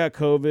and you got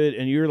COVID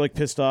and you were like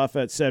pissed off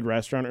at said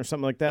restaurant or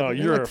something like that, oh, then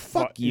you're like, a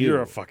fuck you.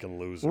 You're a fucking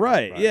loser.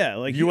 Right? Yeah.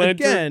 Like you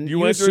again,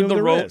 you assume entered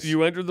the risk.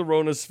 you entered the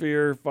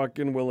Ronosphere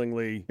fucking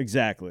willingly.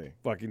 Exactly.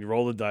 Fucking you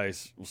roll the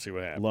dice. We'll see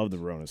what happens. Love the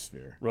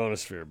Ronosphere.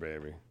 Ronosphere,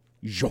 baby.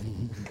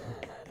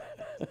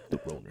 The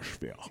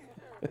Ronosphere.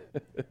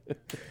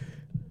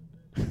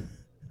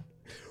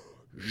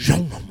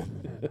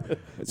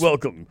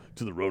 Welcome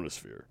to the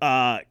Ronosphere.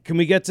 Can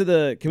we get to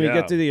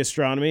the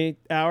astronomy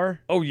hour?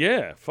 Oh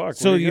yeah, fuck.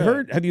 So what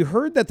do got? have you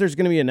heard that there's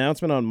going to be an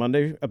announcement on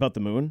Monday about the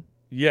moon?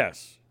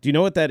 Yes. Do you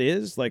know what that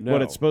is? Like what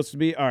No. it's supposed to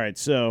be? All right,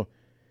 so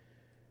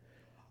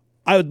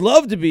I'd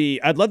love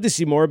to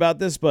see more about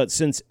this, but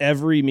since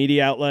every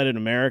media outlet in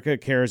America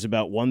cares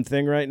about one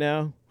thing right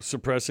now,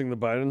 Suppressing the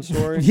Biden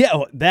story.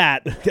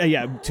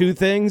 yeah, two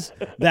things,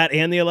 that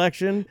and the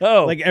election.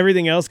 Oh. Like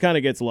everything else kind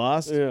of gets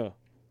lost. Yeah.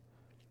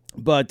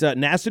 But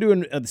NASA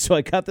doing so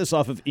I got this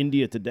off of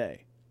India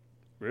Today.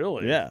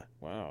 Really? Yeah.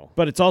 Wow.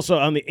 But it's also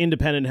on the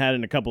Independent had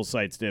and a couple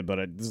sites did, but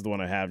this is the one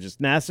I have. Just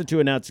NASA to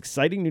announce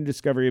exciting new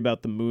discovery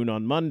about the moon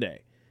on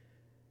Monday.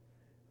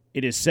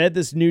 It is said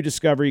this new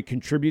discovery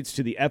contributes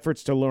to the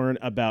efforts to learn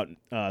about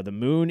the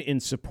moon in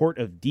support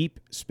of deep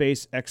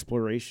space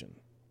exploration.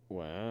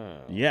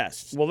 Wow.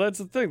 Yes. Well, that's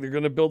the thing. They're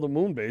going to build a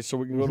moon base so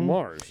we can go to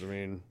Mars. I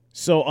mean,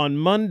 So on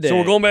Monday. so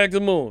we're going back to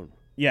the moon.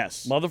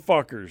 Yes.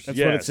 Motherfuckers. That's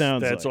yes, what it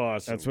sounds like. That's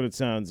awesome. That's what it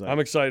sounds like. I'm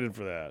excited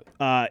for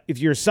that. If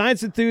you're a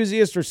science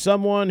enthusiast or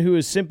someone who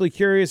is simply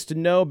curious to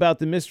know about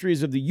the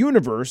mysteries of the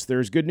universe,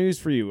 there's good news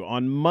for you.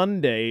 On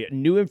Monday,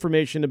 new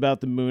information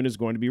about the moon is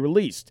going to be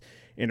released.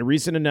 In a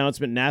recent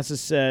announcement, NASA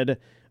said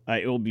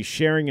it will be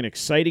sharing an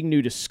exciting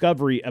new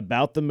discovery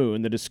about the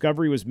moon. The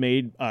discovery was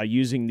made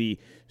using the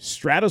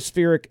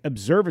Stratospheric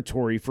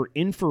Observatory for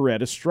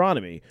Infrared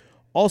Astronomy,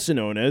 also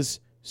known as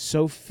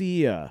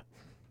SOFIA.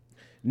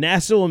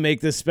 NASA will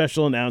make this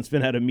special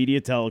announcement at a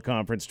media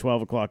teleconference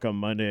 12 o'clock on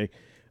Monday,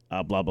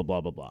 blah, blah, blah,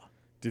 blah, blah.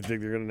 Do you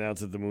think they're going to announce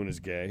that the moon is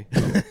gay?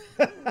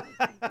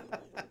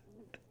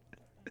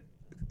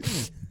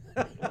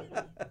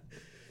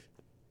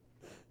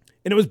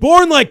 And it was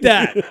born like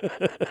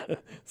that.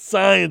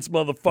 Science,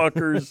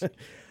 motherfuckers.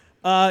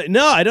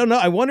 No, I don't know.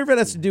 I wonder if it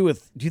has to do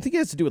with, do you think it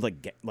has to do with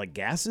like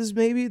gases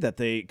maybe that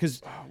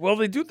because, Well,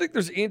 they do think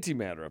there's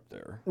antimatter up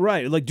there.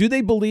 right. Like, do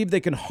they believe they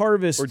can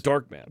harvest Or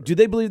dark matter. Do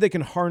they believe they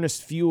can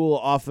harness fuel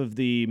off of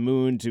the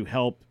moon to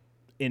help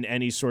in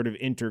any sort of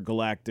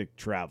intergalactic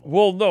travel?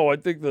 Well, no, I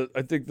think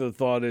the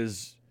thought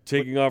is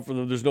taking off from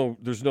them.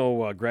 There's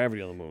no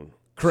gravity on the moon.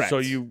 Correct. So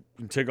you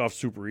can take off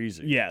super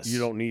easy. Yes. You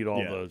don't need all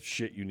Yeah. the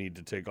shit you need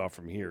to take off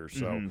from here.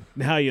 So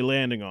How are you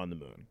landing on the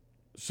moon?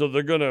 so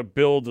they're gonna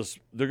build this.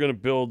 They're gonna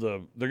build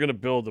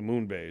a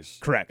moon base.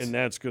 Correct. And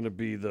that's gonna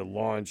be the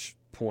launch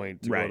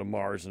point to go Right. to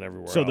Mars and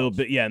everywhere. So else.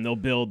 they'll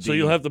build. So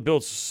you'll have to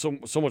build so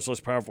much less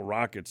powerful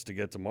rockets to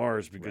get to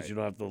Mars because Right. you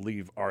don't have to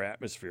leave our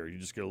atmosphere. You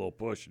just get a little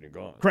push and you're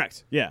gone.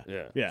 correct. Yeah.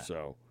 Yeah. Yeah.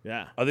 So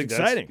Yeah. I think It's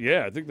that's exciting.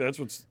 Yeah, I think that's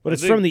what's. But I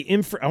it's think- from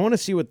the I want to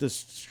see what this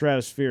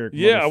stratospheric.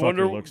 Yeah, I motherfucker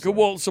wonder. Looks like.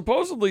 Well,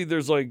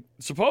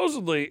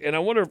 supposedly, and I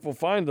wonder if we'll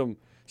find them.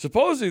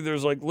 Supposedly,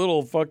 there's like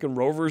little fucking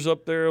rovers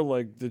up there,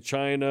 like the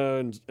China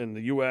and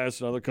the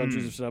U.S. and other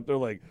countries have sent up there,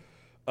 like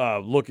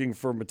looking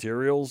for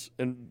materials,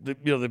 and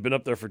they've been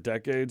up there for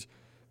decades.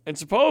 And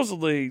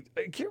supposedly,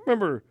 I can't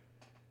remember.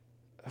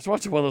 I was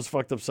watching one of those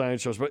fucked up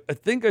science shows, but I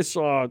think I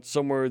saw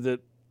somewhere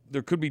that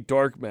there could be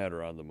dark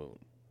matter on the moon,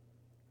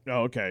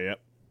 Oh, okay. Yep.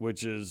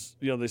 which is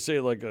they say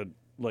like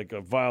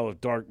a vial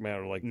of dark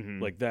matter,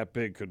 like that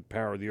big, could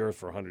power the Earth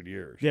for 100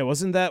 years. Yeah.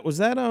 Was that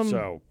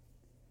So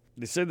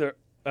they said there.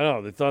 I don't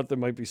know. They thought there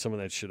might be some of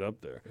that shit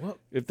up there. What?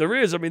 If there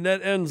is, I mean,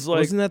 that ends like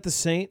wasn't that the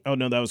Saint? Oh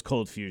no, that was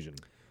cold fusion.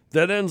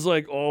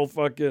 all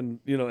fucking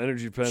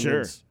energy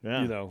dependence. Sure,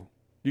 yeah.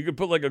 You could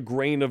put like a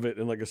grain of it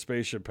in like a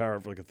spaceship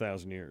powered for like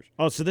 1,000 years.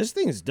 Oh, so this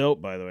thing is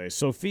dope, by the way.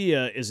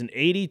 SOFIA is an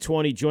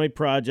 80-20 joint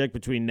project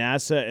between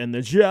NASA and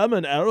the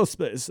German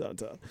Aerospace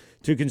Center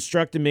to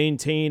construct and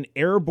maintain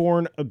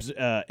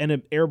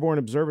an airborne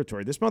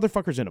observatory. This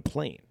motherfucker's in a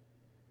plane.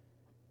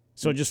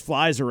 So it just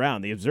flies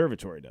around. The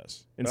observatory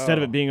does. Instead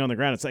of it being on the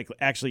ground, it's like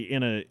actually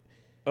in a...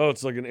 Oh,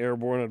 it's like an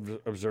airborne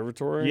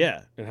observatory?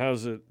 Yeah. And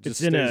how's it just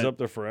It's in stays a- up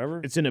there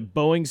forever? It's in a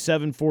Boeing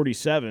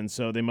 747,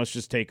 so they must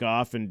just take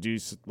off and do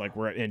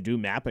do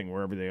mapping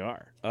wherever they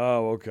are.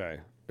 Oh, okay.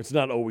 It's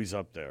not always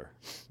up there.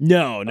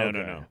 No.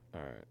 Okay. All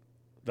right.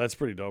 That's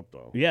pretty dope,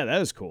 though. Yeah,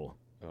 that is cool.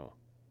 Oh.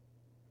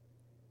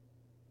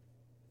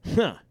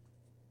 Huh.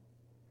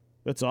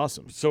 That's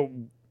awesome. So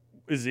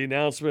is the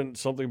announcement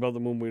something about the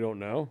moon we don't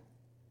know?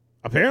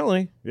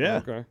 Apparently, yeah.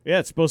 Okay. Yeah,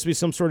 it's supposed to be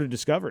some sort of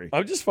discovery.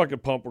 I'm just fucking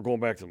pumped we're going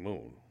back to the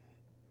moon.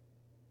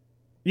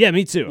 Yeah,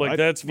 me too. Like,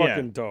 that's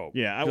fucking dope.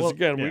 Yeah, Because,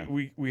 again,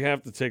 yeah. we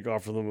have to take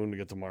off from the moon to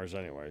get to Mars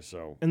anyway,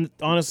 so And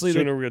honestly,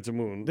 sooner we get to the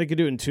moon. they could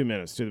do it in 2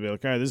 minutes, too. They'd be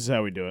like, all right, this is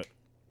how we do it.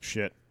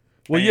 Shit.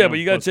 Well, yeah, Bam, but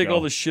you got to let's take go.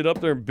 all this shit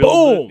up there and build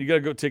Boom! it. You got to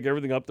go take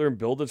everything up there and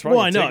build it. It's Well,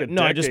 probably I gonna know. take a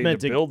No, I just decade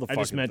meant to build the I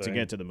just fucking meant to thing.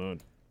 get to the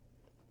moon.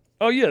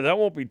 Oh, yeah, that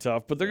won't be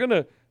tough, but they're going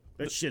to...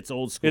 That shit's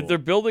old school. If they're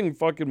building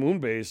fucking moon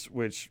base,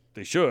 which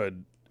they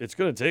should, it's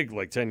going to take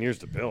like 10 years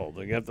to build.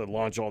 Like, you have to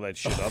launch all that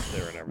shit up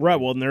there and everything. Right,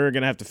 well, and they're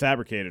going to have to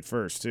fabricate it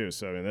first, too.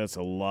 So, I mean, that's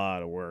a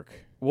lot of work.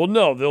 Well,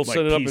 no, they'll Like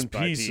set it up piece in by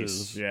pieces.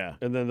 piece, yeah.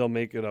 And then they'll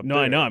make it up No,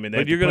 there. I know. I mean,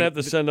 but you're going to have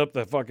to send up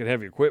the fucking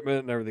heavy equipment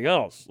and everything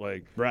else.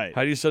 Like, Right.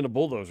 how do you send a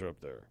bulldozer up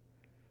there?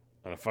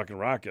 On a fucking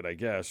rocket, I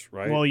guess,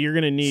 right? Well, you're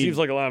going to need... Seems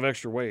like a lot of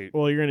extra weight.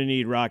 Well, you're going to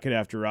need rocket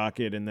after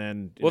rocket, and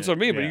then... Well, that's what I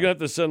mean, but yeah. you're going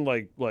to have to send,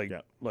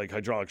 like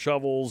hydraulic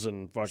shovels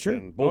and fucking Sure.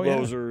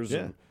 bulldozers Oh,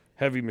 yeah. and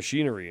heavy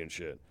machinery and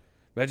shit.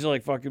 Imagine,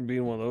 like, fucking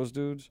being one of those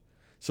dudes.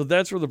 So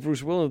that's where the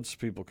Bruce Willis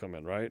people come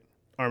in, right?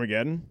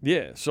 Armageddon?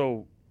 Yeah,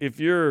 so if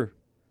you're...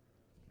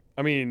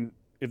 I mean,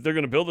 if they're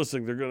going to build this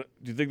thing, do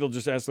you think they'll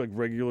just ask, like,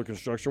 regular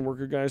construction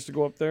worker guys to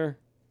go up there?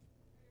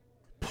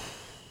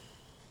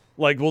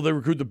 Like, will they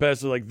recruit the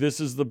best? Like, this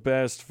is the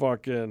best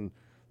fucking...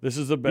 This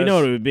is the best... You know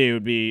what it would be? It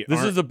would be...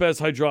 This is the best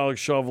hydraulic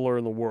shoveler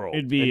in the world.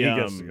 It'd be... and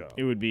he gets to go.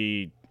 It would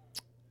be...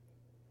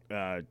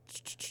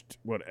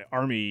 what?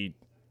 Army...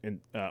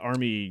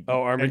 Army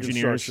Army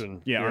engineers.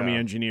 construction. Yeah, Yeah. Army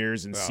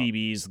engineers and Yeah.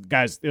 CBs.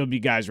 Guys, it would be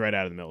guys right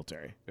out of the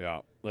military.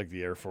 Yeah, like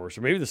the Air Force.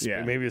 Or maybe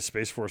Yeah. maybe the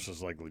Space Force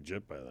is, like,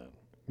 legit by then.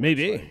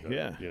 Maybe, Like,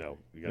 yeah. You know,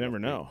 You never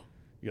know.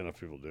 You got enough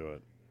people to do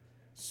it.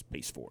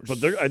 Space Force.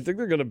 But I think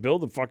they're going to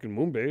build a fucking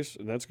moon base,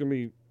 and that's going to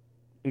be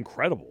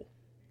incredible.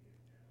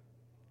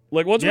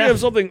 Like, once we have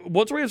something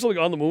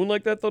on the moon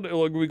like that, though,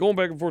 like, we're going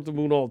back and forth to the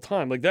moon all the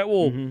time. Like, that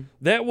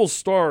will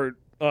start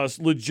us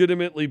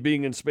legitimately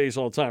being in space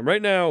all the time.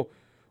 Right now,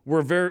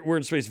 we're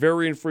in space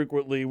very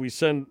infrequently. We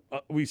send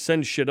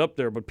shit up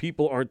there, but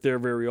people aren't there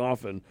very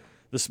often.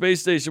 The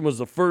space station was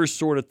the first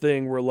sort of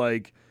thing where,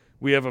 like,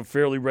 we have a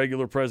fairly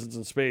regular presence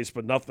in space,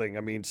 but nothing.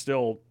 I mean,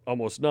 still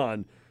almost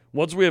none.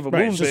 Once we have a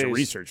moon it's base, just a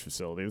research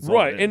facility. That's all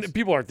right? it is. And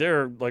people aren't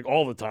there like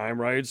all the time,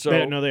 right? So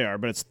they are,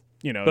 but it's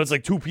but it's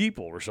like 2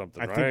 people or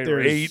something, I think right?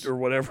 Or there's- 8 or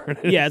whatever.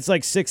 It is. yeah, it's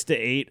like 6 to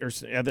 8 or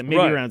maybe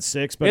Right. around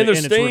 6. But and they're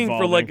it's staying for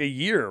revolving. like a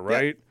year,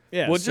 right?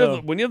 Yeah, When, so-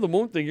 when you have the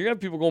moon thing, you're gonna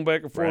have people going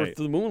back and forth Right.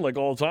 to the moon like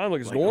all the time,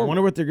 like it's Like, I normal.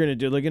 wonder what they're gonna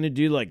do. They're gonna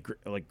do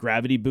like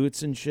gravity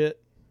boots and shit.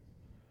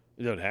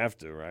 You don't have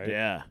to, right?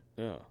 Yeah.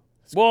 Yeah.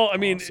 Well, I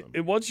mean,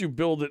 awesome. once you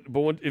build it,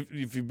 but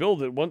if you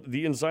build it,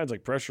 the inside's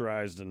like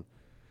pressurized, and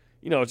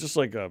it's just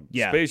like a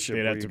spaceship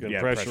they'd where have you to, can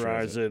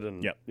pressurize it,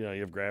 and Yep. you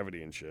have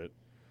gravity and shit.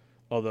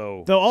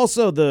 Although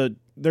also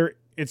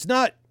it's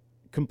not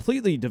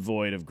completely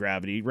devoid of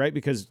gravity, right?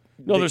 Because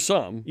there's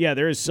some. Yeah,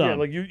 there is some. Yeah,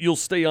 like you'll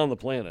stay on the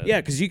planet. Yeah,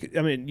 because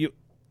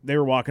they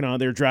were walking on.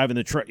 They were driving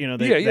the truck. Yeah.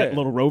 That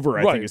little rover.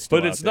 I think is still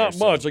but out it's there, not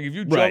so- much. Like if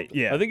you jump, Right,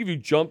 yeah. I think if you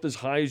jumped as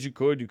high as you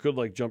could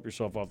like jump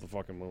yourself off the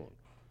fucking moon.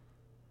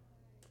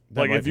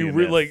 That Like might if be you a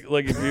really myth.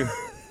 like if you,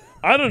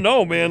 I don't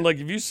know, man. Like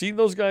if you seen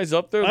those guys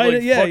up there, I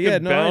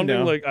fucking know, bounding, I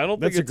know. like I don't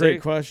That's think a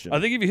great question.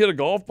 I think if you hit a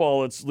golf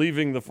ball, it's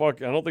leaving the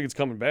fuck. I don't think it's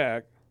coming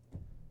back.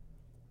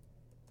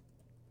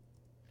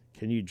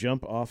 Can you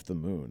jump off the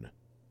moon?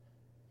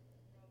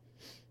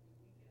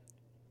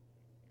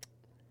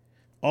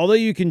 Although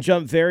you can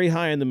jump very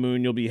high on the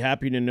moon, you'll be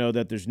happy to know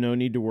that there's no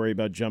need to worry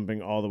about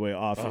jumping all the way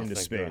off into thank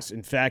space. God.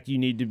 In fact, you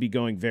need to be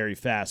going very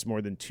fast,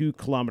 more than 2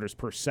 kilometers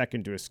per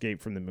second to escape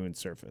from the moon's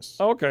surface.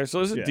 Oh, okay, so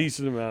there's a Yeah.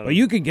 decent amount. But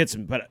you can get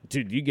some,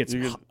 dude, you get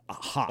some You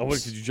hops. Oh,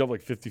 what, could you jump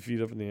like 50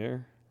 feet up in the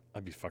air?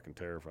 I'd be fucking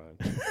terrified.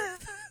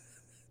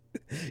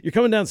 You're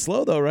coming down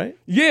slow though, right?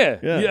 yeah,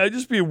 I'd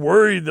just be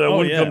worried that I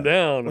wouldn't yeah. come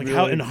down. Like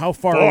I'd be how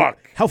far? fuck.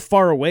 How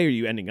far away are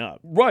you ending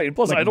up? Right, and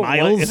plus Like I don't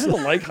miles?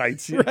 like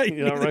heights. Right,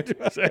 You know, right?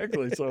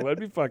 Exactly. So I'd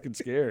be fucking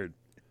scared.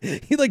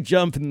 You like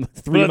jump and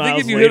 3 But miles I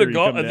think if you later, hit a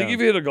golf, come I think down. if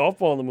you hit a golf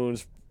ball on the moon,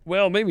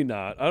 well, maybe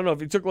not. I don't know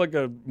if you took like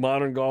a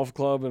modern golf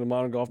club and a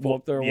modern golf ball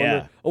up there.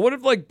 I wonder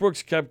if like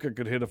Brooks Koepka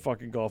could hit a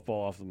fucking golf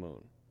ball off the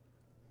moon.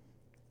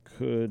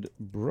 Could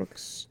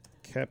Brooks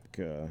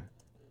Koepka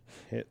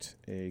hit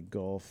a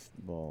golf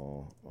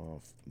ball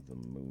off the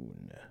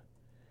moon?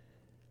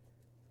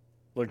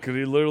 Like, could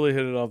he literally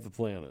hit it off the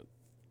planet?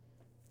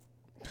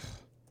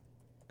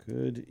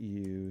 Could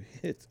you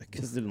hit? I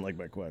guess I didn't like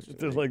my question.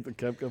 Did like the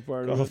Koepka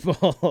part of it? golf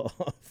ball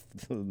off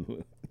the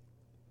moon.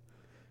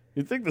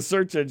 You'd think the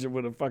search engine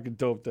would have fucking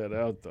doped that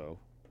out, though.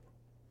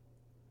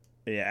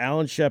 Yeah,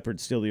 Alan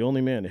Shepard's still the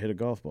only man to hit a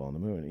golf ball on the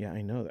moon. Yeah,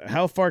 I know that.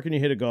 How far can you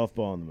hit a golf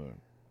ball on the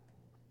moon?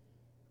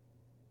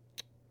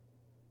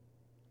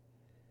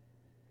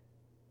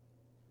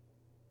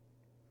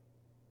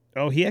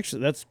 Oh,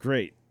 that's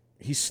great.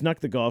 He snuck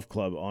the golf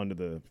club onto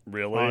the...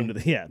 Really?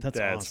 Yeah, that's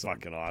awesome.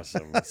 fucking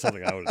awesome. That's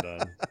something I would have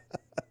done.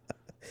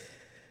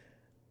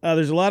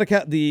 There's a lot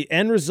of... the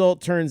end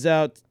result turns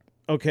out...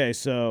 Okay,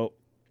 so...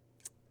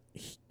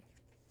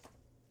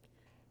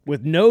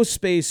 With no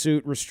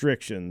spacesuit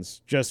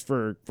restrictions, just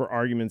for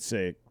argument's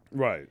sake,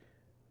 Right.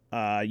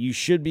 you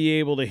should be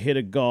able to hit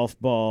a golf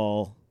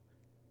ball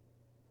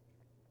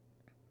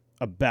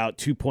about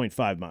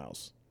 2.5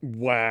 miles.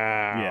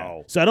 Wow.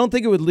 Yeah. So I don't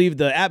think it would leave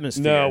the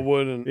atmosphere. No, it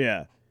wouldn't.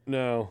 Yeah.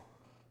 No.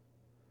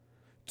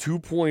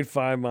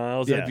 2.5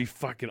 miles. Yeah. That'd be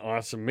fucking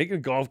awesome. Making a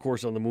golf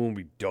course on the moon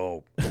would be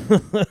dope.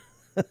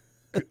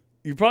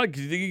 You probably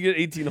do you think you get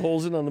 18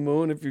 holes in on the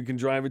moon if you can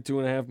drive it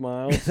 2.5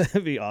 miles?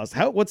 That'd be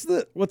awesome. What's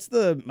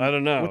the? I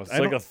don't know. It's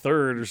like a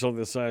third or something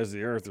the size of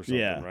the Earth or something,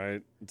 Yeah.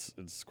 right?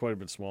 It's quite a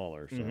bit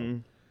smaller. So,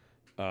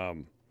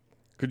 Mm-hmm.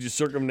 Could you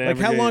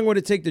circumnavigate? Like, how long would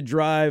it take to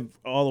drive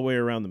all the way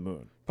around the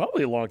moon?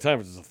 Probably a long time.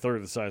 If it's a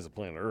third the size of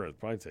planet Earth,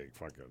 probably take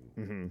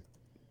fucking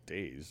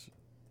days.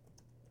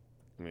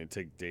 I mean, it'd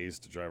take days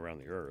to drive around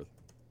the Earth.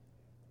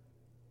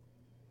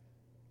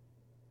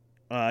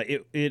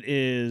 It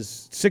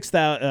is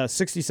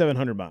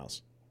 6,700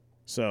 miles.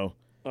 So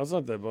That's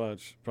not that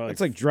much. Probably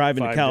it's like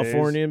driving to 5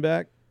 California days. and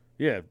back.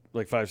 Yeah,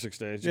 like 5-6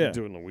 days. You Yeah. can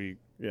do it in a week.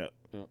 Yeah.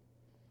 Yeah.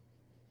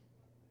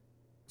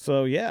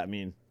 So yeah, I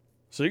mean,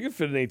 So you could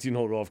fit an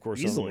 18-hole golf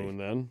course Easily. on the moon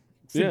then.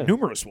 yeah, Yeah.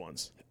 numerous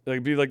ones.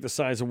 It'd be like the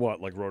size of what?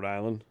 Like Rhode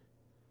Island?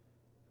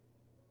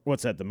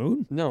 What's that? The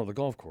moon? No, the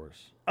golf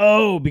course.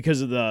 Oh,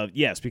 because of the Well, of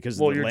the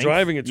you're length?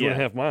 driving at 2.5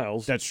 Yeah,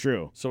 miles. That's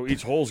true. So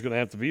each hole's going to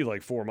have to be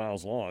like 4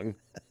 miles long,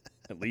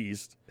 at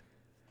least.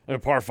 And a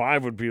par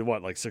 5 would be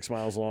what, like 6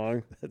 miles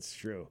long? That's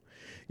true.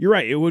 You're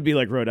right. It would be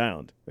like Rhode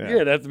Island. Yeah,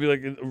 it'd have to be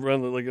like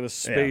around like in a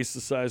space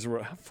the size of.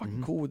 How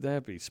fucking cool would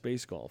that be?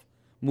 Space golf,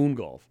 moon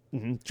golf.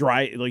 Mm-hmm.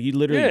 Dry, like you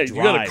literally. Yeah, you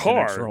drive got a an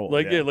car, extra hole.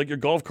 like like your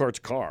golf cart's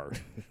car.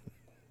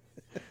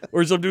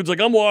 Or some dude's like,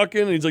 I'm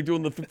walking, and he's like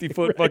doing the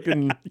 50-foot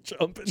fucking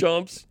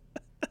jumps.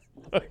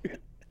 No, I'm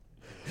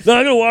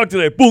gonna walk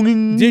today.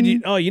 Boom. Did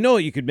you? Oh, you know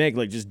what you could make?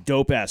 Like just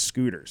dope ass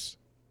scooters.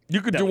 You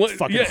could that do would what?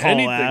 fucking Yeah, haul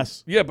anything.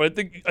 ass. Yeah, but I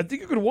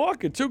think you could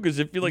walk it too, because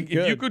if you like,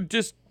 if you could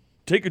just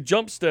take a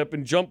jump step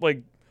and jump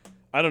like,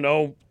 I don't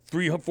know,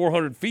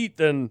 300-400 feet,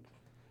 then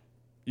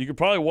you could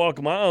probably walk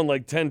a mile in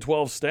like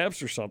 10-12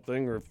 steps or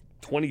something, or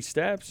 20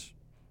 steps.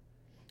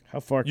 How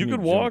far can You you,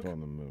 could jump walk.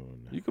 on the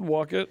moon? You could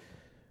walk it.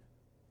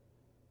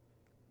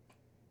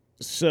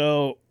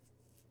 So,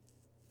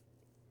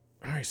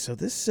 all right. So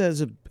this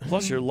says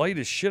Plus, you're light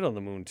as shit on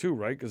the moon too,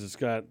 right? Because it's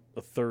got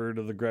a third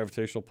of the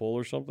gravitational pull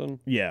or something.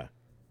 yeah.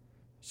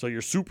 So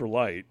you're super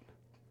light.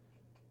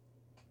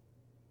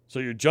 So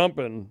you're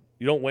jumping.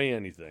 You don't weigh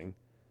anything.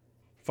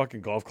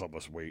 Fucking golf club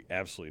must weigh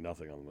absolutely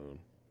nothing on the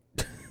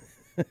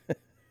moon.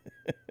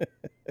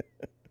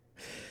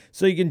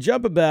 So you can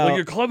jump about. Like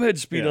your club head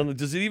speed yeah. on the.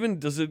 Does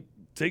it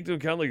take into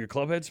account like your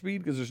club head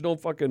speed? Because there's no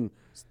fucking.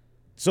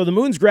 So the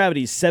moon's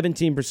gravity is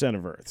 17%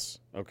 of Earth's.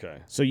 Okay.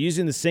 So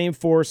using the same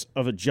force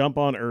of a jump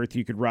on Earth,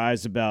 you could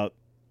rise about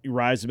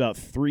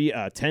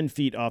 10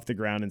 feet off the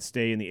ground and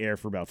stay in the air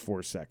for about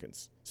 4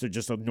 seconds. So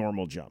just a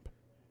normal jump.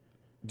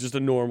 Just a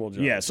normal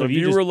jump. Yeah, so if if you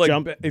you just were like,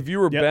 jump- if you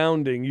were Yep.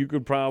 bounding, you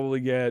could probably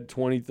get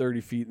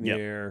 20-30 feet in the Yep.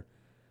 air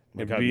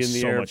and that'd be be in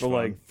the so air much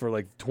for fun.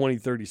 like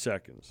 20-30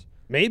 seconds.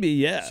 Maybe,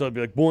 yeah. So it'd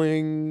be like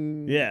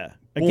boing. yeah.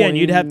 Again,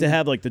 you'd have to boing.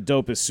 have like the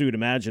dopest suit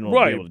imaginable to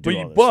Right, be able to do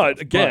all this but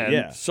stuff. again,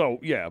 yeah. so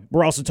yeah.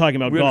 We're also talking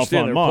about We golf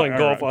understand on they're Mars, playing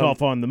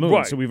golf on- the moon,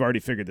 Right. so we've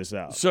already figured this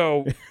out.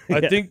 So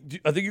I think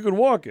you could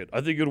walk it. I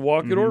think you could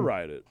walk it or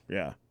ride it.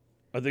 yeah.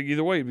 I think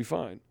either way you'd be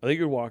fine. I think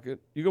you could walk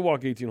it. You could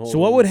walk 18 holes. So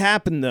what would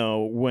happen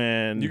though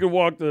when you could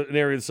walk an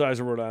area the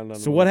size of Rhode Island? On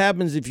So the what moon.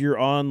 happens if you're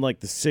on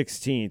like the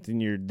 16th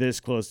and you're this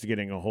close to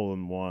getting a hole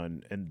in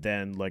one, and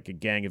then like a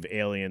gang of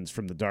aliens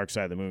from the dark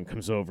side of the moon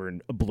comes over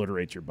and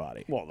obliterates your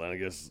body? Well, then I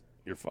guess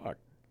you're fucked.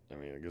 I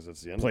mean, I guess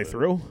that's the end. Play of it.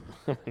 through?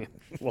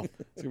 Well,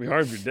 it's gonna be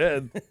hard if you're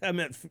dead. I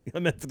meant for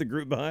the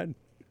group behind.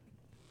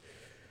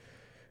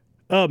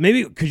 Oh,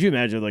 maybe could you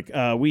imagine? Like,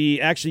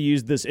 we actually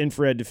used this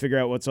infrared to figure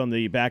out what's on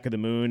the back of the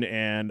moon,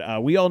 and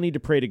we all need to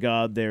pray to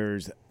God.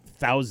 There's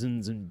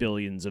thousands and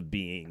billions of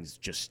beings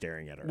just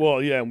staring at Earth.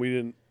 Well, yeah, and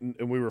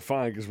we were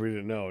fine because we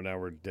didn't know. Now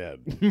we're dead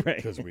Right.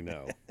 because we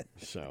know.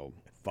 So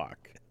fuck.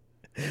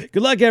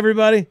 Good luck,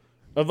 everybody.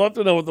 I'd love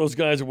to know what those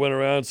guys that went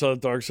around and saw the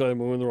dark side of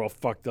the moon. They're all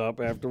fucked up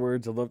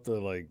afterwards. I'd love to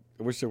I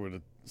wish they would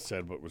have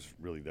said what was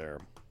really there.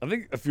 I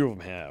think a few of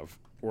them have,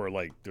 or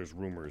like there's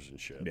rumors and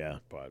shit. Yeah.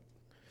 But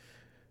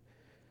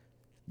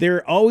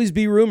There always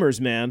be rumors,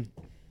 man.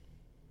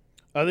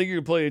 I think you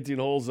could play 18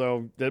 holes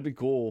though. That'd be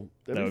cool.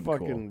 That'd That be would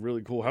be fucking cool.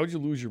 really cool. How would you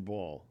lose your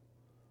ball?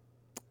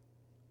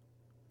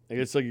 I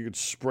guess like you could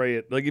spray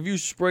it. Like if you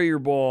spray your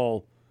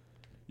ball,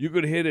 you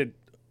could hit it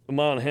a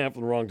mile and a half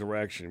in the wrong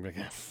direction. You'd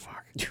be like,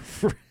 fuck.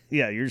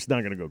 Yeah, you're just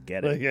not gonna go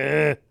get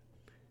it. Like,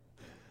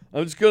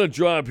 I'm just gonna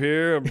drop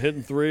here. I'm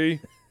hitting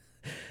 3.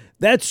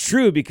 That's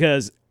true,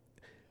 because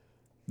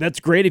that's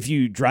great if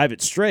you drive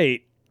it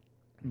straight,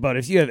 but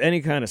if you have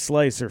any kind of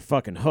slice or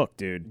fucking hook,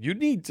 dude, You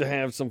need to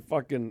have some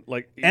fucking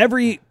like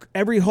every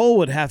hole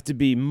would have to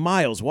be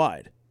miles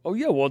wide. Oh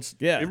yeah, well it's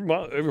Yeah.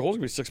 every hole's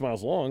gonna be 6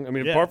 miles long. I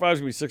mean, Yeah. a par 5's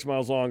gonna be 6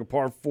 miles long. A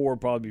par 4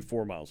 would probably be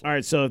 4 miles long. All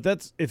right, so if Yeah,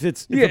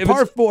 a if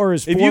par it's- 4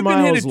 is 4 If you miles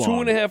can hit it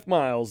long, 2.5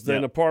 miles, then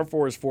Yeah. a par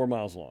 4 is 4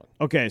 miles long.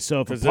 okay, so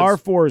if a 'Cause par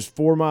that's- 4 is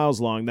 4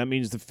 miles long, that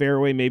means the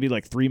fairway maybe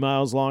like 3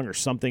 miles long or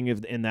something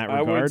in that I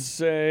regard. would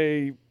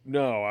say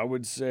no. I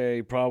would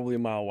say probably a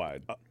mile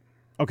wide.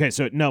 Okay,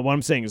 so no, what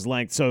I'm saying is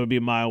length, so it would be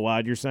a mile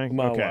wide, you're saying? A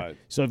mile okay. wide.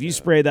 So if you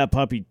spray that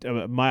puppy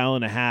a mile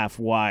and a half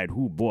wide,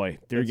 oh boy,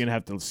 they're going to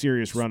have the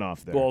serious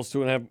runoff there. Ball's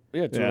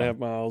 2.5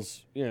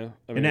 miles. Yeah.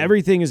 I mean, and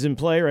everything is in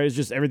play, right? It's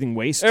just everything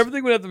waste?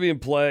 Everything would have to be in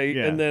play,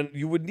 Yeah. and then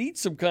you would need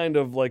some kind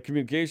of like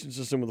communication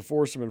system with the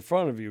foursome in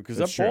front of you, because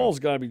that That's true. ball's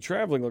got to be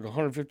traveling like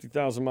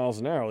 150,000 miles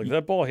an hour. Like if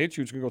that ball hits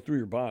you, it's going to go through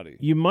your body.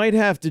 You might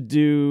have to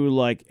do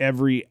like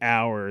every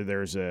hour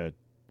there's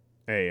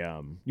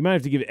you might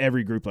have to give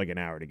every group like an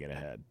hour to get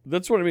ahead.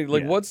 That's what I mean.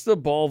 Like, Yeah. what's the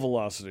ball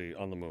velocity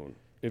on the moon?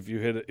 If you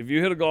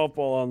hit a golf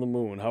ball on the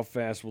moon, how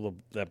fast will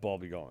that ball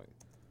be going?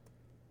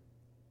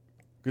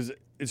 Because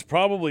it's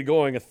probably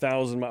going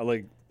 1,000 miles,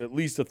 like at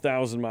least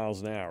 1,000 miles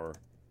an hour.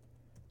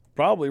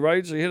 Probably,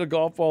 right? So you hit a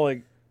golf ball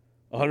like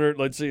 100.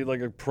 Let's say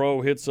like a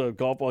pro hits a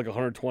golf ball like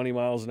 120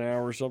 miles an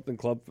hour or something,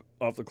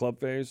 off the club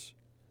face,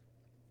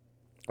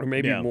 or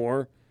maybe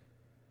more.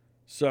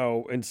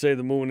 So, and say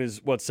the moon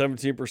is,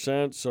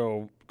 17%?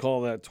 So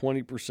call that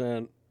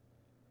 20%.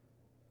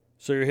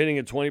 So you're hitting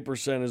it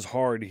 20% as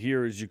hard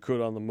here as you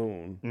could on the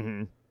moon.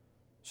 Mm-hmm.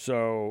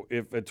 So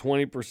if at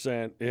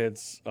 20%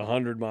 it's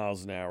 100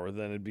 miles an hour,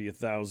 then it'd be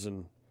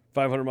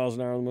 500 miles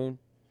an hour on the moon.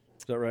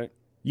 Is that right?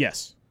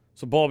 Yes.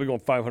 So ball will be going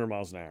 500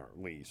 miles an hour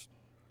at least.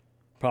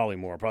 Probably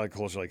more. Probably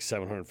closer to like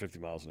 750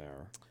 miles an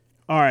hour.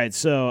 All right,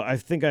 so I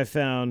think I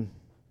found...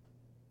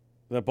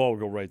 That ball will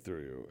go right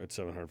through you at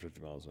 750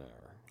 miles an hour.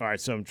 All right,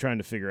 so I'm trying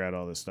to figure out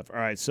all this stuff. All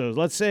right, so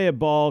let's say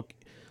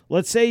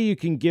you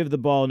can give the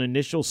ball an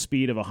initial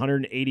speed of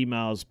 180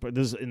 miles per,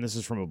 this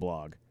is from a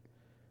blog.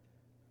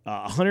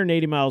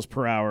 180 miles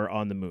per hour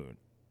on the moon.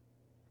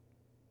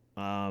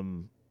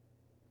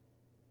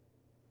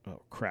 Oh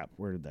crap,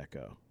 where did that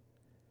go?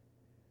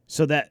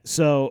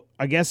 So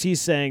I guess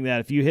he's saying that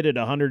if you hit it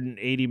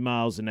 180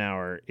 miles an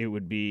hour, that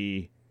would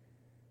be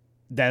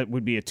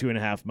a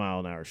 2.5 mile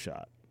an hour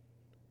shot.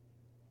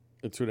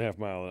 A 2.5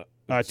 mile.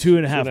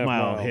 2.5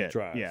 mile hit.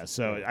 Drive. Yeah.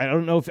 So I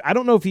don't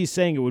know if he's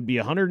saying it would be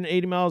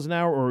 180 miles an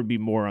hour or it would be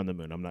more on the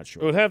moon. I'm not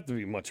sure. It would have to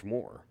be much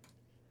more.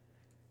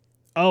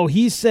 Oh,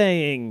 he's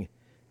saying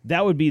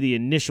that would be the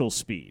initial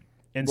speed.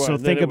 And Right, so and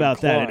then think it would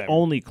about that. It climb.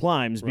 only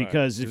climbs Right,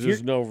 because if there's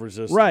you're no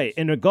resistance. right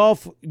in a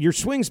golf, your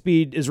swing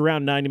speed is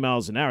around 90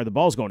 miles an hour. The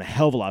ball's going a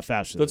hell of a lot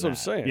faster. That's than what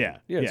I'm that. saying. Yeah.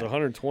 Yeah, it's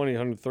 120,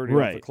 130 off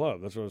Right. the club.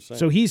 That's what I'm saying.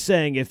 So he's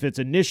saying if it's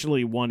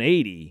initially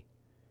 180,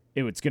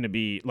 it's going to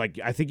be like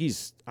I think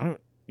he's I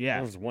don't. Yeah.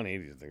 If it's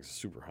 180, I think it's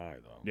super high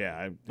though.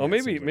 Yeah.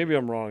 Maybe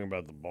I'm wrong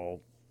about the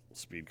ball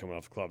speed coming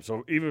off the club.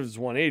 So even if it's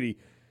 180,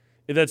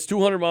 if that's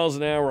 200 miles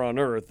an hour on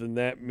Earth, then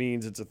that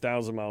means it's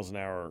 1,000 miles an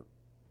hour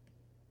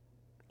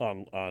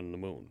on the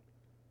moon.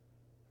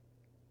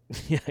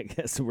 Yeah, I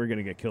guess we're going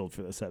to get killed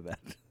for this, I bet.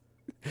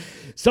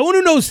 Someone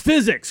who knows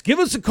physics, give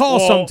us a call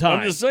sometime.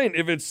 I'm just saying,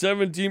 if it's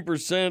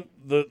 17%,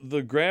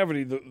 the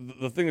gravity,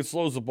 the thing that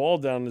slows the ball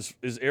down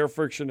is air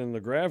friction and the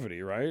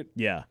gravity, right?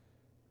 Yeah.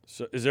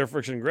 So is air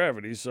friction and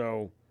gravity.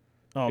 So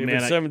Oh if man,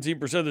 it's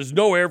 17%, there's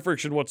no air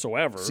friction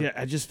whatsoever. see,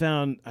 I just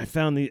found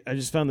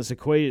this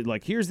equation.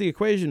 Like, here's the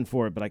equation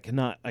for it, but I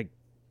cannot. I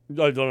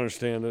don't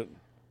understand it.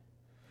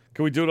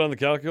 Can we do it on the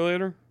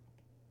calculator?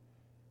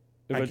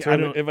 If I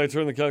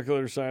turn the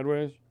calculator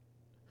sideways,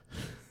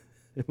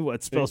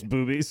 What spells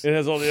boobies? it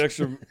has all the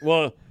extra.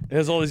 Well, it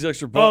has all these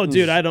extra Oh, buttons.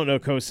 dude, I don't know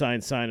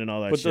cosine, sine, and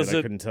all that But shit. does I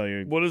it- couldn't tell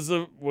you. What does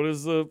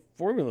the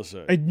formula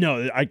say?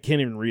 No, I can't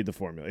even read the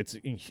formula.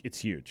 It's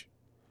huge.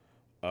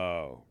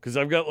 Oh, because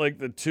I've got like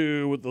the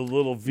 2 with the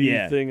little V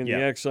Yeah, thing and yeah.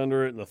 the X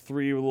under it, and the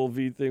 3 with a little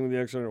V thing with the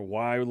X under it,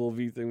 Y with a little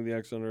V thing with the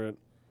X under it.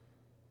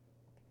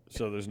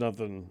 So there's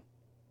nothing.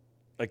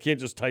 I can't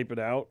just type it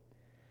out,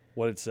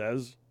 what it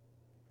says.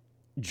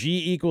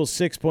 G equals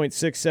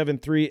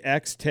 6.673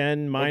 x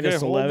 10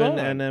 minus hold 11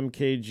 on.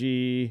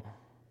 nmkg.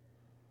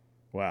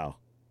 Wow.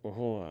 Well,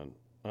 hold on.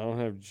 I don't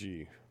have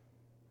G.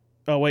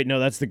 Oh wait, no,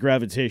 that's the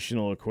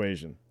gravitational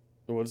equation.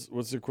 What's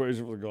the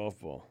equation for the golf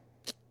ball?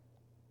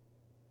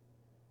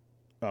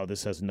 Oh,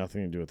 this has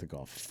nothing to do with the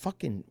golf.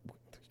 Fucking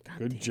God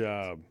Good damn.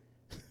 job.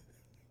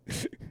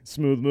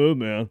 Smooth move,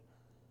 man.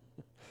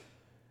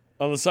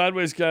 On the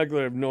sideways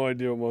calculator, I have no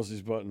idea what most of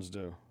these buttons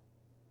do.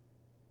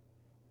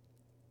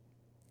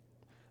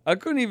 I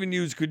couldn't even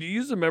use. Could you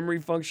use the memory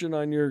function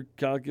on your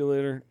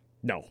calculator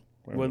No.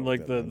 I don't when know like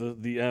what that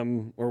means. the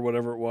M or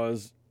whatever it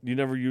was? You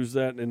never used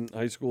that in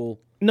high school.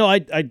 No,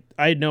 I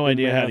had no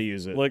idea how Math, to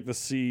use it. Like the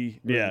C.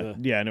 or yeah,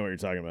 the I know what you're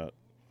talking about.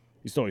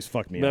 Used to always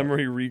fuck me up.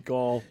 memory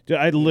recall. Dude,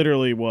 I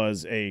literally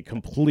was a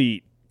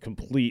complete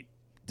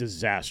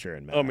disaster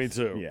in math. Oh, me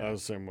too. Yeah. I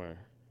was the same way.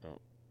 Oh.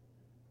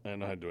 I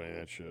didn't know how to do any of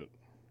that shit.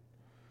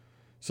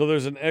 So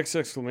there's an X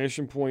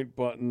exclamation point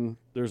button.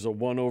 There's a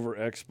 1 over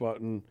X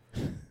button.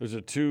 There's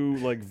a 2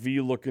 like V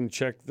looking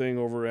check thing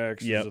over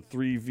X. Yep. There's a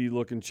 3 V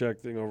looking check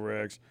thing over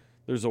X.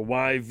 There's a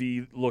Y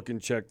V looking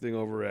check thing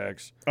over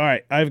X. All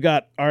right,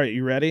 all right,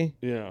 you ready?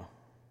 Yeah.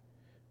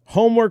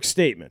 Homework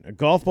statement. A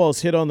golf ball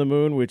is hit on the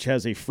moon, which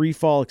has a free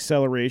fall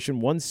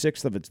acceleration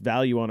 1/6 of its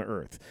value on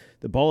Earth.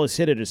 The ball is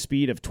hit at a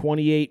speed of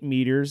 28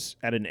 meters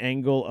at an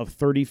angle of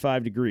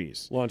 35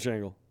 degrees. Launch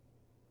angle.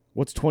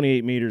 What's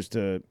 28 meters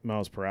to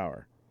miles per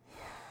hour?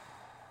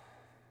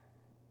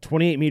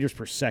 28 meters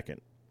per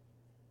second.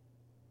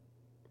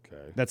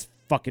 Okay. That's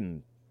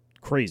fucking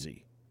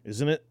crazy,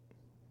 isn't it?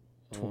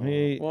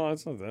 28 well,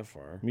 it's not that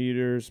far.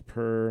 meters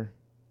per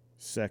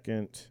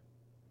second.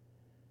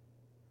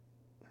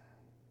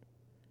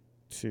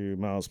 2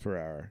 miles per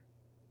hour.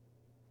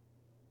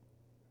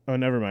 Oh,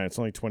 never mind. It's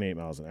only 28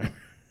 miles an hour.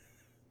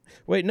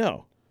 Wait,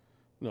 no.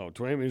 No,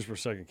 28 meters per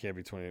second can't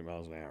be 28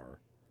 miles an hour.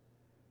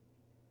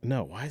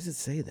 No, why does it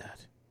say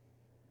that?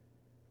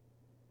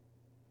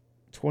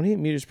 28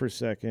 meters per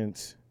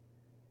second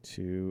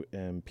to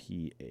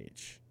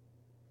mph.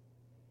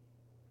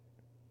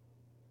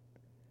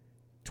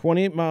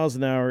 28 miles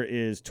an hour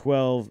is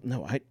 12.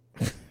 No, it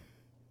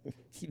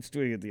keeps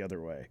doing it the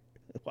other way.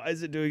 Why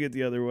is it doing it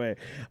the other way?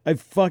 I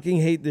fucking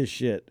hate this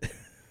shit.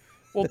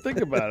 Well, think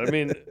about it. I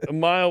mean, a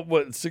mile,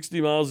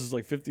 60 miles is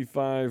like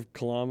 55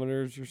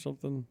 kilometers or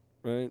something,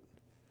 right?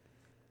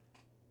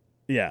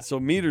 Yeah. So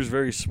meters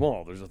very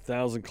small. There's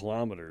 1,000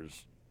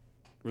 kilometers.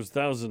 There's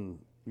 1,000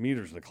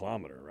 meters in a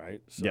kilometer,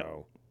 right? So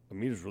Yep. a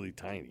meter's really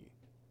tiny.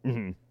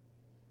 Mm-hmm.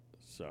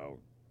 So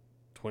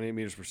 28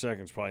 meters per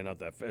second is probably not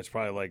that fast. It's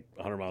probably like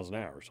 100 miles an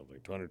hour or something,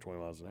 220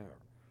 miles an hour.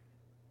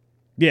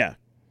 Yeah.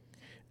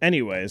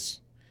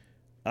 Anyways,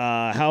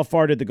 how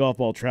far did the golf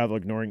ball travel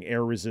ignoring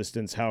air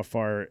resistance? How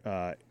far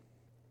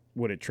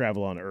would it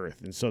travel on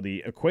Earth? And so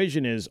the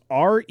equation is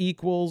R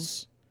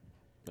equals...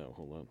 No,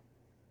 hold on.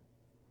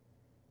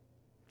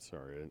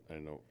 Sorry, I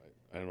didn't know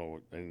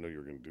you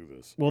were going to do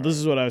this. Well, this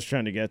is what I was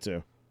trying to get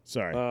to.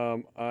 Sorry.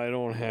 I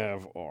don't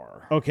have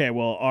R. Okay,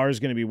 well, R is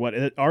going to be what?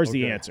 R is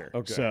the Okay, answer.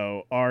 okay.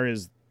 So R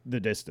is the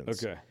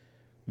distance. Okay.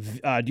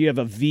 Do you have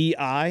a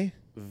VI?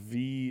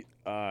 VI,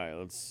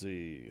 let's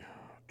see.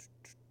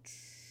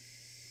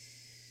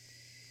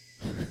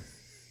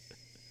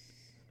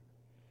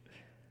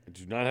 I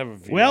do not have a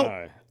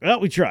VI. Well,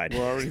 we tried.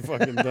 We're already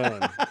fucking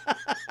done.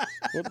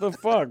 What the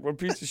fuck? What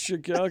piece of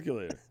shit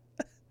calculator?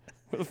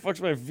 What the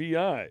fuck's my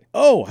VI?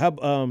 Oh,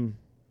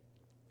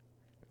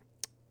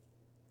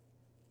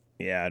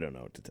 yeah, I don't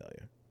know what to tell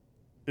you.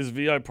 Is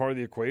VI part of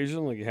the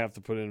equation? Like you have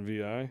to put in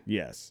VI?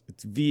 Yes,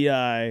 it's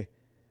VI,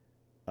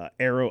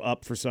 arrow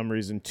up for some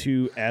reason,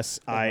 2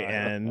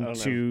 SIN,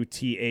 2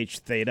 TH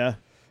theta.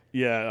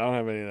 Yeah, I don't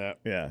have any of that.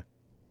 Yeah.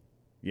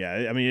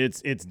 Yeah, I mean,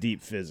 it's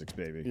deep physics,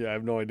 baby. Yeah, I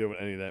have no idea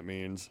what any of that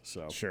means.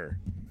 So Sure.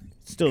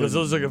 Still, because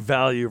there's like a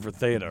value for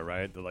theta,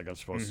 right? That like I'm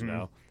supposed to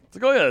know. It's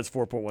like, oh yeah, that's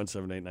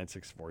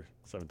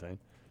 4.178964710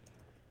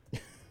 to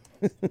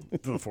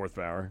the fourth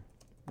power.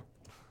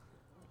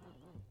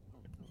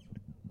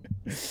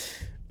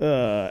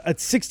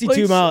 It's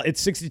 62 Like, It's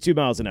 62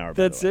 miles an hour.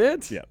 By That's the way.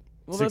 it? Yeah.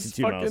 Well, that's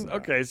 62 miles fucking an hour.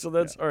 okay. So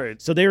that's all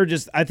right. So they were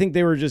just. I think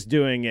they were just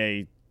doing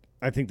using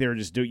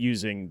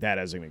that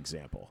as an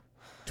example.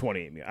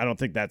 28. I don't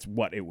think that's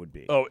what it would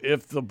be. Oh,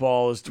 if the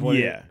ball is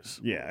 20. Yeah.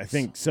 I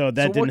think so.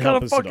 That So didn't what help kind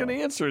of us at fucking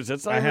all. answers?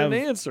 That's not even an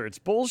answer. It's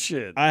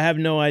bullshit. I have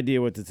no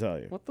idea what to tell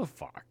you. What the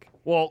fuck?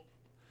 Well,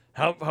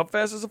 how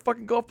fast does a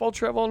fucking golf ball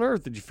travel on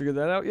Earth? Did you figure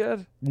that out yet?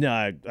 No,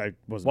 I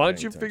wasn't. Why don't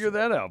paying you figure attention.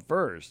 that out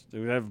first?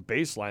 We have a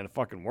baseline to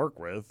fucking work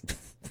with.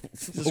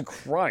 Jesus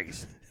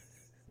Christ.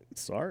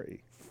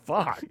 Sorry.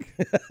 Fuck.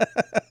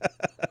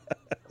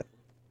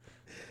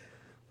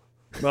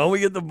 Why don't we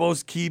get the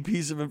most key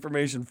piece of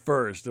information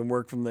first and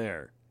work from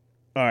there?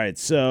 All right,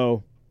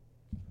 so,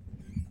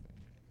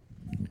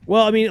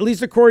 well, I mean, at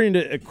least according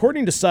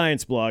to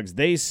science blogs,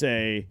 they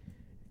say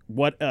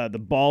what the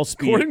ball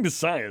speed. According to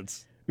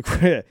science,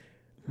 the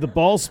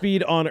ball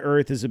speed on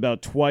Earth is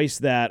about twice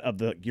that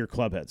of your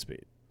club head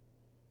speed.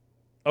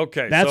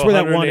 okay, That's so where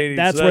that 180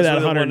 That's so where that's that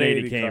the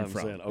 180 came comes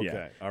from. in. Okay,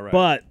 Yeah. all right.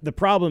 But the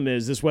problem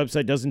is this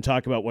website doesn't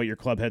talk about what your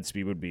club head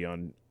speed would be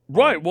on.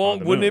 right, well, on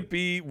the wouldn't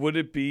moon. would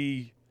it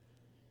be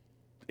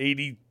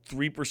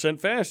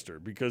 83% faster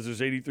because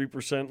there's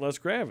 83% less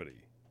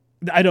gravity?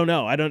 I don't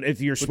know. I don't.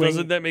 If you're But swinging,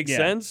 doesn't that make yeah.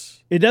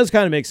 sense? It does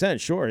kind of make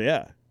sense. Sure.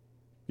 Yeah.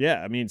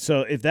 Yeah. I mean,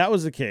 so if that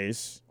was the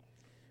case,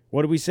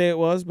 what did we say it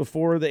was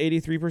before the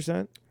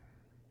 83%?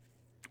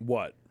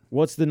 What?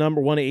 What's the number?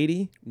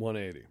 180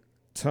 180.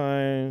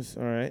 times.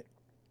 All right.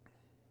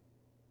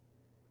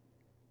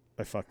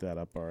 I fucked that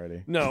up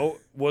already. No,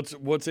 what's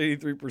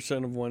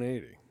 83% of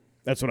 180?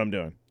 That's what I'm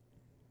doing.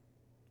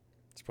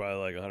 It's probably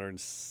like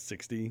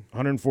 160.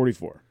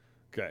 144.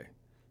 Okay.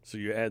 So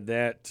you add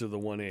that to the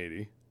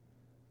 180.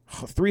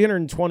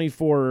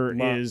 324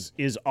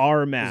 is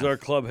our math. Is our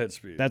club head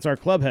speed. That's our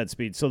club head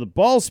speed. So the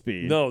ball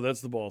speed. No, that's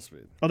the ball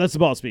speed. Oh, that's the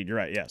ball speed. You're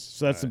right. Yes.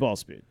 So that's the ball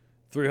speed.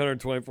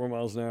 324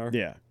 miles an hour?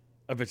 Yeah.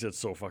 I bet you that's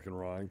so fucking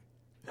wrong.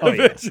 Oh, I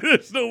yeah. bet you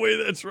there's no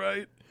way that's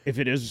right. If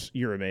it is,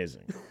 you're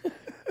amazing.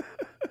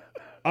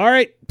 All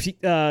right,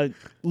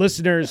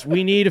 listeners,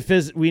 we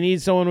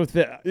need someone with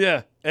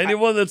Yeah.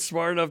 Anyone that's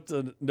smart enough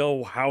to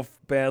know how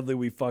badly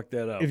we fucked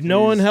that up. If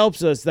no one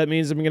helps us, that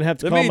means I'm going to have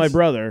to call my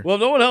brother. Well,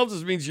 no one helps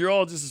us means you're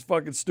all just as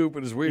fucking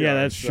stupid as we are. Yeah,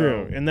 that's so.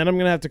 true. And then I'm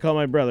going to have to call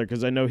my brother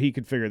because I know he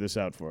could figure this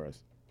out for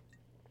us.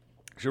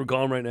 Should we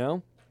call him right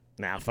now?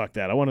 Nah, fuck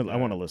that. I want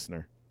a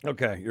listener.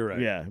 Okay, you're right.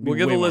 Yeah, it'd be We'll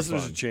give way the more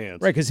listeners fun. a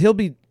chance. Right, because he'll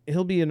be a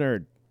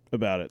nerd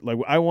about it. Like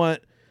I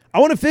want I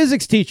want a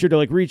physics teacher to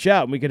reach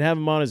out and we can have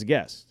him on as a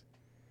guest.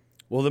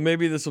 Well, then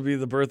maybe this will be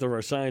the birth of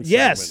our science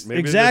Yes, segment. Maybe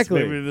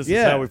exactly. Maybe this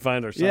is how we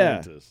find our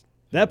scientists.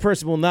 That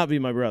person will not be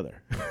my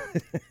brother.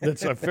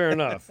 That's fair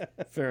enough.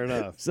 Fair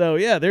enough. So,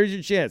 yeah, there's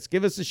your chance.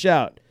 Give us a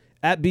shout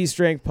at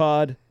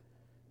B-Strength-Pod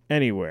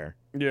anywhere.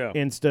 Yeah.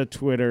 Insta,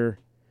 Twitter,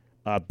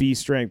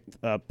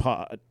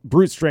 B-Strength-Pod,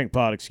 Brute Strength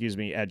Pod, at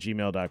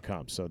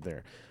gmail.com. So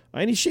there.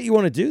 Any shit you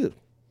want to do?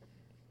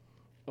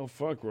 Oh,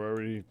 fuck. We're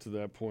already to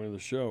that point of the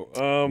show.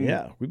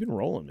 Yeah, we've been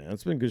rolling, man.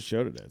 It's been a good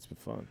show today. It's been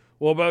fun.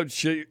 Well, about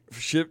shit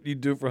you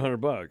do for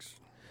 $100.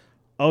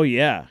 Oh,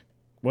 yeah.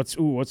 What's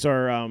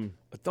our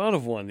I thought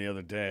of one the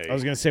other day. I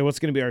was going to say, what's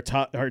going to be our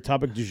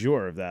topic du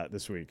jour of that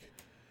this week?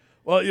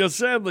 Well,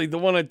 sadly, the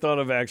one I thought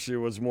of actually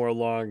was more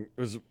along.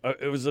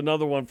 It was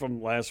another one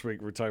from last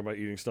week. We were talking about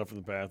eating stuff in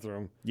the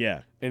bathroom.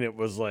 Yeah. And it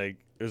was like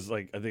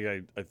I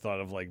think I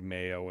thought of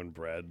mayo and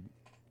bread.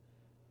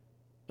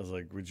 I was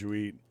like, would you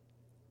eat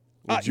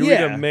Would you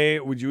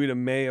eat a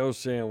mayo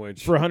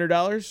sandwich for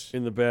 $100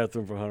 in the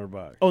bathroom for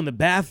 $100? Oh, in the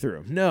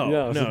bathroom? No,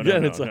 no,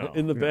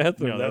 in the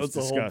bathroom. No, that was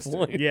was the disgusting.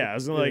 whole point. Yeah, I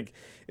was like,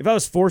 if I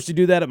was forced to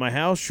do that at my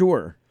house,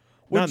 sure.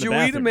 Would you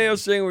eat a mayo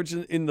sandwich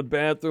in the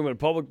bathroom, in a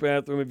public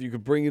bathroom, if you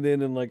could bring it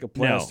in a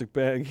plastic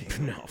bag?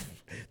 No.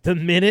 The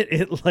minute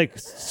it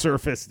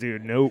surfaced,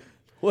 dude, nope.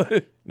 What?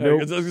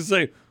 Nope. I was gonna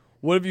say,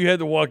 what if you had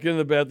to walk into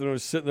the bathroom and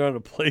was sitting there on a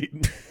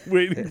plate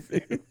waiting for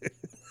you?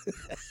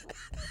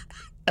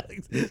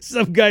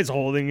 Some guy's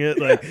holding it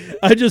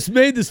I just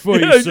made this for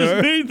you, I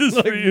sir. just made this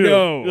for you.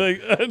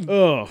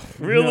 No.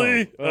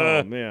 Really? No.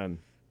 Oh, man.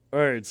 All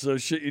right, so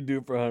shit you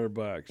do for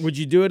 $100. Would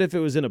you do it if it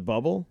was in a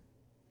bubble?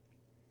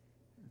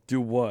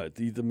 Do what?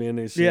 Eat the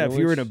mayonnaise sandwich? Yeah, if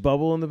you were in a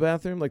bubble in the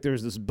bathroom, there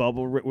was this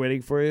bubble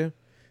waiting for you.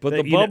 But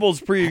the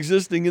bubble's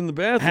pre-existing in the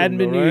bathroom. Hadn't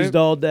been right? used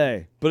all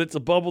day. But it's a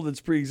bubble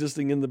that's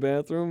pre-existing in the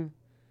bathroom?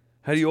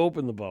 How do you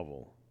open the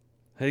bubble?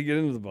 How do you get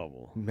into the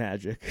bubble?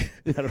 Magic.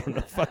 I don't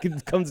know. Fucking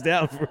comes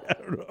down from, I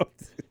don't know.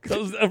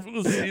 Comes down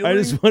from the ceiling? I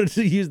just wanted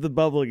to use the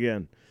bubble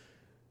again.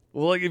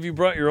 Well, if you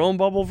brought your own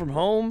bubble from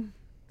home?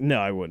 No,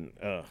 I wouldn't.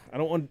 I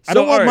don't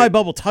want my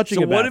bubble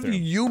touching a bathroom. So what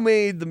if you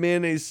made the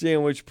mayonnaise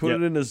sandwich, put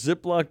it in a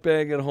Ziploc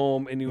bag at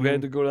home, and you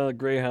had to go down to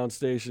Greyhound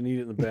Station and eat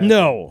it in the bathroom?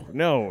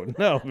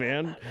 No,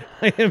 man.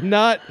 I am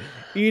not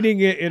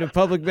eating it in a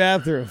public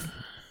bathroom.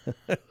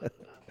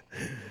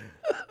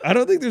 I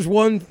don't think there's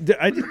one.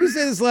 I didn't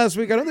say this last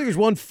week. I don't think there's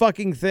one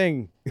fucking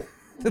thing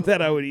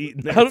that I would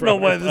eat. I don't know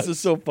why this is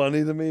so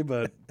funny to me,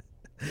 but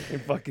it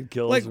fucking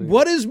kills me.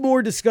 What is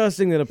more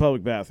disgusting than a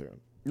public bathroom?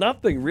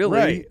 Nothing really.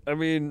 Right. I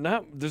mean,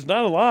 there's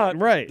not a lot.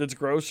 Right. That's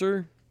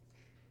grosser.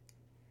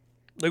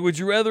 Would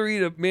you rather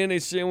eat a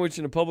mayonnaise sandwich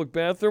in a public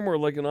bathroom or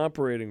an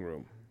operating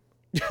room?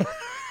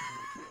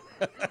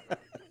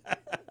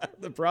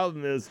 The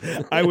problem is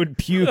I would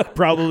puke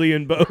probably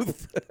in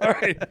both. All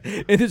right.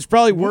 And it's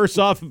probably worse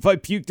off if I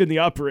puked in the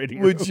operating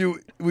room.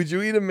 Would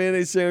you eat a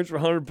mayonnaise sandwich for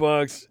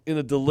 $100 in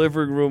a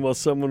delivery room while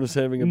someone was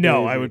having a baby?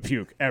 No, I would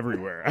puke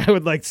everywhere. I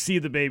would see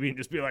the baby and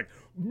just be like,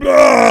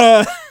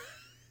 "Bah!"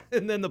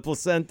 And then the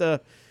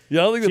placenta.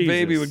 Yeah, I don't think the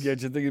baby would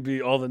get you. I think it'd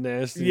be all the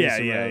nastiness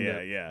around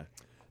it. Yeah.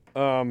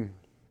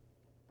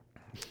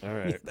 All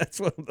right. That's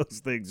one of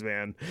those things,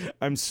 man.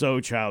 I'm so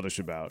childish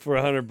about. For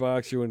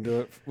 $100, you wouldn't do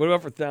it. What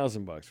about for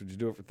 $1,000? Would you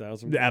do it for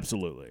 $1,000?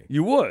 Absolutely.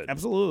 You would?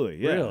 Absolutely,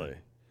 yeah. Really?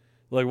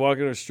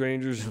 Walking to a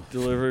stranger's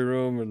delivery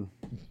room and...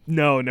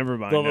 No, never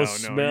mind. All those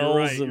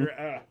smells. You're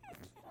right.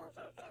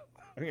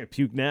 I'm going to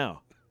puke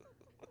now.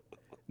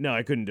 No,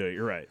 I couldn't do it.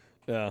 You're right.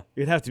 Yeah.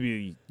 It'd have to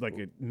be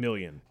 $1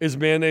 million. Is the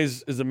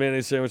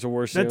mayonnaise sandwich a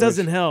worse sandwich? That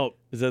doesn't help.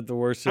 Is that the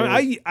worst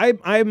sandwich?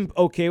 I'm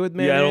okay with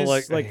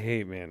mayonnaise. Yeah, I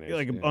hate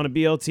mayonnaise. On a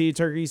BLT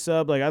turkey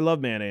sub, I love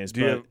mayonnaise.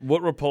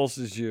 What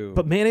repulses you?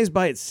 But mayonnaise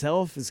by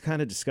itself is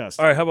kind of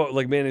disgusting. All right, how about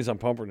mayonnaise on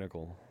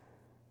pumpernickel?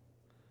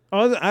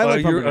 Oh, I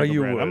like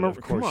pumpernickel bread.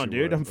 Would. Come on,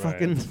 dude. I'm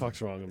fucking... What the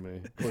fuck's wrong with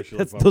me? Of course you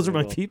like those are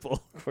my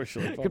people. Of course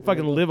you like I could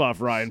fucking live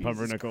off rye and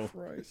pumpernickel.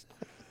 Christ.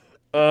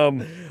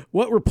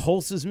 What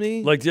repulses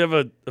me? Do you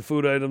have a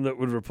food item that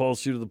would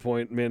repulse you to the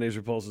point mayonnaise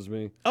repulses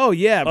me? Oh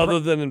yeah. Other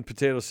than in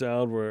potato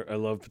salad, where I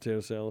love potato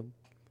salad.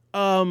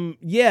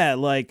 Yeah,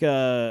 like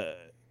a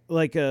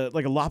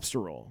lobster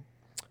roll.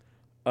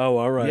 Oh,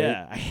 all right.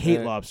 Yeah, I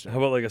hate lobster.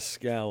 How about a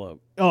scallop?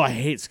 Oh, I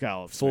hate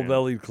scallops.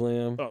 Full-bellied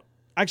clam. Oh,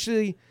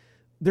 actually,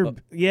 they're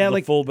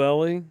full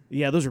belly.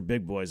 Yeah, those are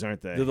big boys,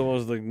 aren't they? They're the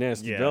ones with the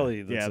nasty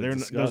belly.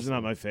 That's those are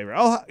not my favorite.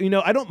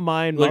 I don't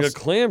mind a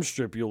clam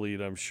strip you'll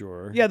eat, I'm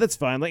sure. Yeah, that's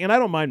fine. And I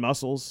don't mind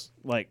mussels.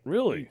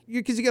 Really?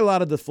 Because you get a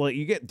lot of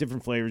you get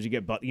different flavors. You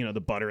get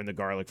the butter and the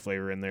garlic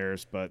flavor in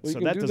theirs, but you so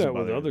can that do doesn't that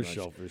bother with me other much.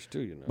 shellfish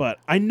too, But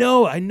I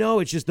know.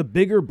 It's just the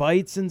bigger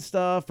bites and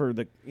stuff, or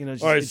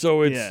just, all right,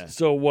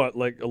 so what?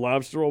 Like a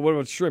lobster roll? What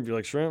about shrimp? You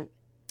like shrimp?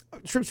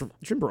 Shrimp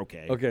are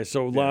okay. Okay,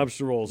 so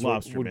lobster rolls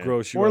would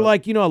gross you or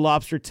out. a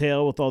lobster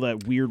tail with all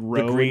that weird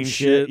roe the green and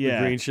shit. Yeah.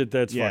 The green shit,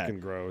 that's fucking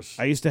gross.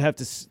 I used to have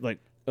to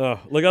I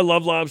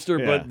love lobster,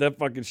 but that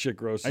fucking shit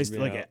grosses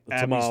me out.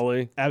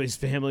 Tamale. Abby's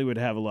family would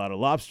have a lot of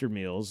lobster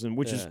meals, and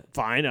which is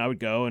fine. I would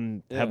go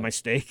and have my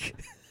steak.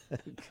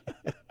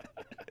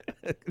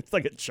 It's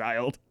like a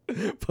child.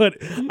 But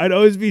I'd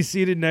always be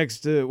seated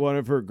next to one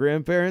of her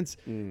grandparents,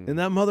 and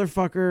that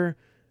motherfucker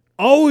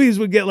always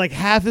would get like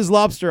half his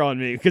lobster on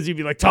me because he'd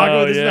be like talking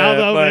with his mouth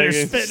open or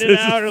spitting it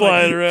out or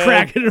like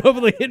cracking it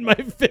open, like hitting my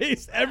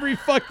face every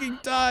fucking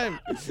time.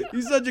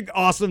 He's such an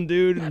awesome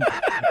dude.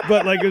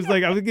 But like, it was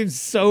like, I was getting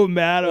so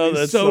mad. I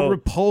was so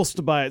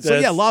repulsed by it. So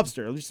yeah,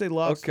 lobster. Let's just say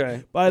lobster.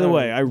 Okay. By the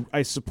way,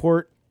 I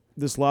support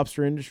this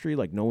lobster industry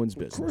like no one's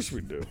business. Of course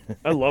we do.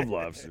 I love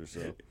lobster.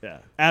 So yeah,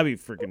 Abby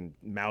freaking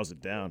mows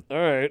it down. All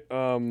right.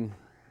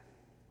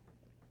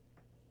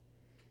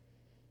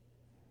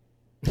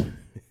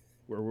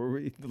 Where were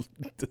we?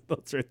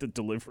 That's right, the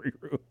delivery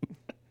room.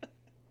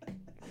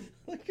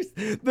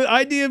 The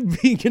idea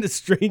of being in a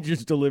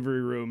stranger's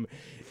delivery room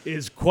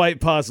is quite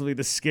possibly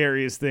the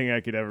scariest thing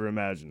I could ever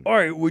imagine. All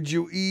right, would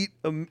you eat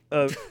a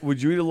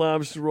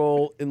lobster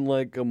roll in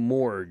like a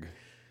morgue?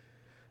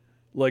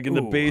 Like in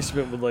the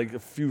basement with like a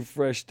few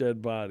fresh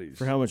dead bodies.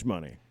 For how much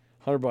money?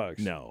 $100.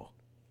 No.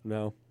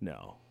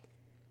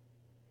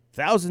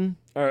 1,000.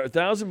 All right,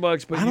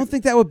 $1,000. But I don't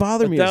think that would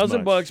bother me as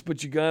much. $1,000,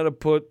 but you gotta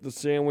put the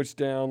sandwich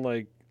down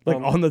like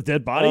on the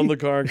dead body, on the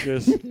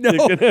carcass. No,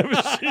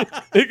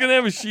 it can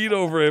have a sheet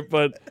over it,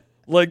 but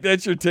like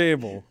that's your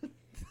table.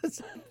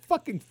 That's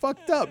fucking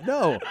fucked up.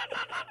 No.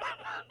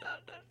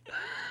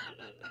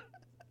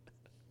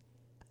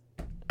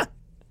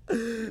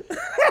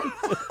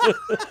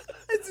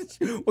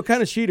 What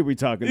kind of sheet are we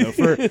talking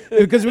though?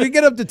 Because we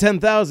get up to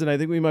 10,000, I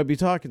think we might be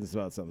talking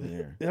about something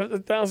here. Yeah,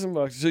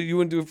 $1,000. So you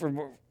wouldn't do it for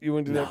more? You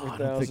wouldn't do that for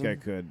 1,000? I don't think I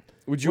could.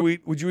 Would you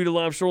eat a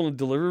lobster roll in the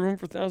delivery room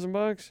for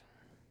 $1,000?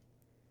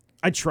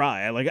 I'd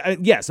try.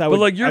 Yes, I would.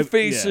 But like you're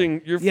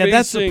facing.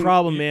 That's the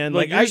problem, man.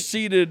 Like you're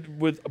seated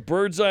with a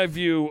bird's eye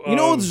view. You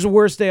know what's the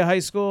worst day of high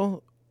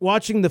school?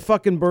 Watching the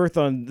fucking birth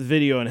on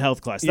video in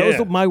health class. That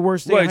was my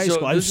worst day of high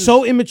school. I'm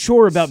so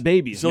immature about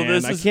babies,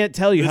 man. I can't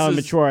tell you how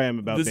immature I am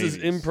about babies. This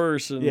is in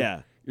person.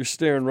 Yeah. You're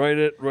staring right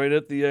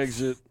at the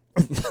exit.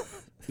 You're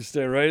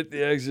staring right at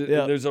the exit.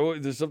 Yeah. And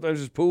sometimes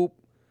there's poop.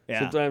 Yeah.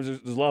 Sometimes there's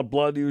a lot of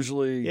blood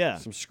usually. Yeah.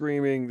 Some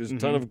screaming. There's a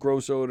ton of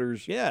gross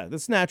odors. Yeah,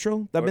 that's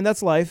natural. I mean,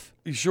 that's life.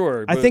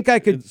 Sure. I think I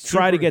could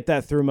try to get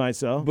that through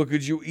myself. But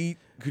could you eat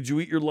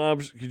your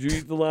lobster? Could you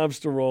eat the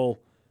lobster roll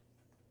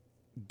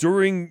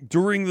during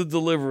the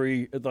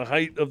delivery at the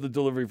height of the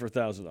delivery for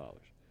 $1,000?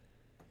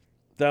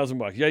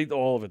 $1,000. You eat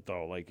all of it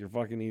though. Like you're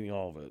fucking eating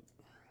all of it.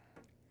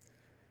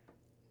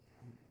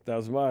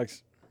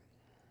 $1,000.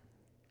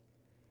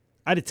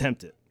 I'd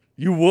attempt it.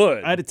 You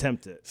would. I'd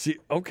attempt it. See,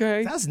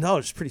 okay. $1,000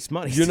 is pretty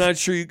smutty. You're not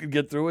sure you could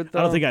get through it though?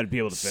 I don't think I'd be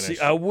able to finish.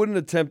 See, I wouldn't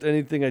attempt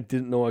anything I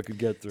didn't know I could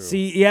get through.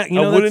 See, yeah,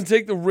 I wouldn't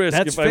take the risk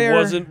if fair.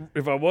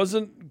 I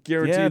wasn't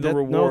guaranteed the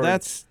reward. No,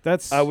 that's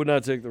I would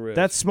not take the risk.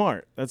 That's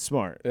smart. That's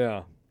smart.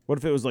 Yeah. What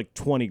if it was like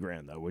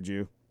 $20,000 though? Would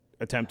you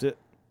attempt it?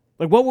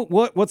 Like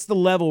what's the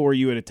level where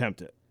you would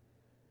attempt it?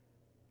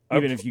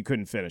 Even if you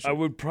couldn't finish it. I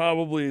would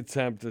probably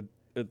attempt it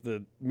at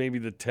maybe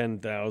the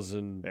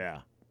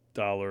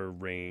 $10,000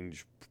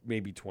 range,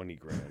 maybe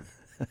 $20,000.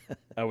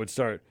 I would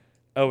start.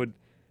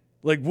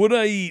 Would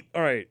I eat?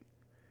 All right.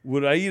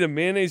 Would I eat a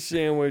mayonnaise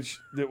sandwich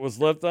that was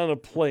left on a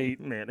plate?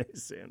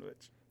 Mayonnaise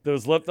sandwich. That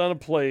was left on a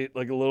plate,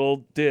 like a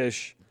little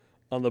dish,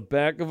 on the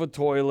back of a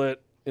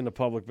toilet in a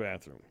public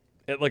bathroom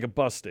at like a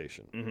bus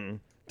station. Mm-hmm.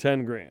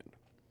 $10,000.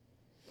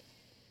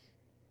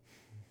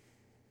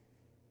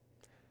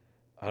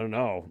 I don't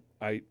know.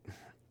 I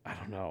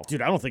don't know.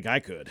 Dude, I don't think I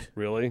could.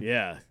 Really?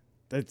 Yeah.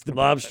 That's the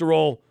lobster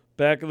roll,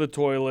 back of the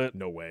toilet.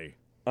 No way.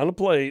 On a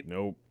plate.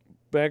 Nope.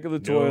 Back of the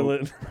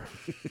toilet.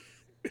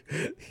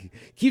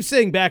 Keep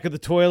saying back of the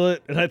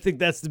toilet, and I think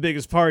that's the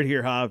biggest part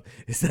here, Hob,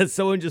 is that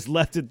someone just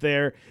left it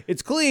there.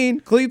 It's clean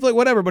plate,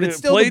 whatever, but it's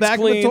still the back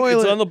clean, of the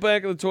toilet. It's on the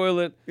back of the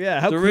toilet.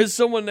 Yeah. There is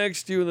someone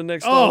next to you in the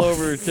next stall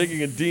over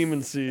taking a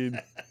demon seed.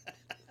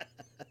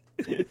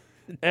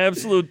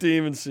 Absolute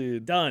demon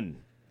seed. Done.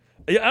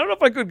 Yeah, I don't know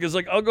if I could, because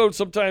like I'll go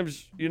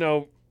sometimes, you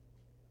go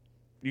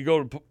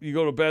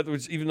to a bathroom,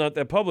 it's even not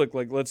that public,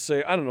 like let's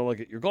say, I don't know, like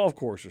at your golf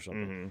course or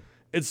something. Mm-hmm.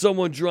 And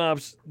someone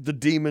drops the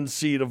demon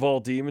seed of all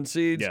demon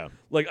seeds. Yeah.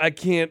 Like I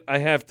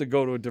have to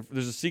go to a different,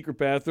 there's a secret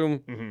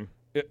bathroom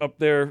up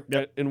there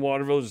in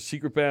Waterville. There's a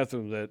secret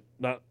bathroom that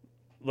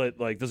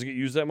doesn't get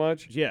used that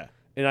much. Yeah.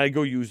 And I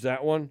go use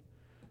that one.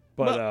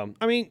 But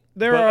I mean,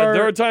 there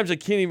are times I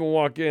can't even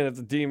walk in if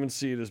the demon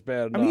seed is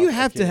bad enough. I mean, you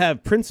have to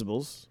have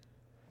principles.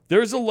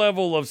 There's a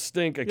level of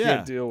stink I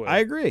can't deal with. I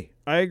agree.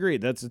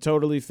 That's a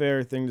totally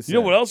fair thing to say. You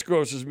know what else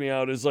grosses me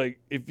out is like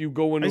if you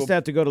go into I used to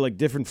have to go to like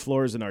different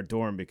floors in our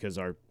dorm because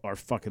our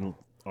fucking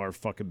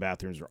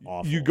bathrooms are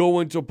awful. You go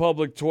into a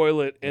public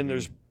toilet and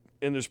there's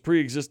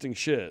pre-existing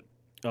shit.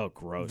 Oh,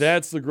 gross.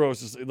 That's the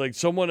grossest. Like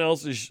someone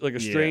else's, like a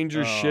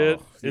stranger's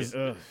shit.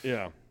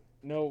 Yeah.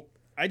 No.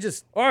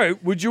 All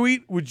right. Would you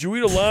eat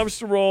a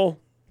lobster roll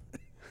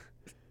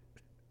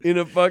in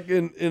a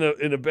fucking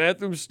in a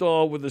bathroom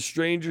stall with a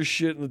stranger's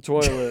shit in the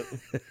toilet?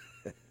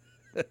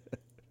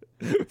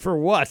 For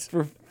what?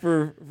 For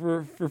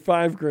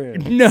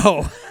 $5,000.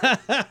 No.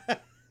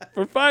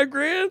 For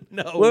 $5,000?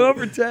 No. What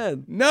over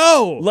 10?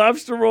 No.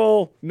 Lobster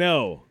roll.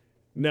 No.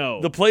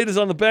 No. The plate is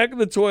on the back of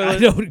the toilet. I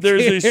don't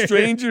There's care.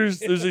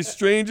 a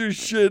stranger's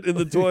shit in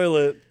the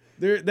toilet.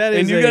 That is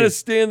And you got to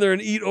stand there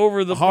and eat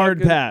over the hard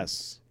fucking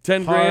pass.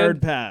 10 grand?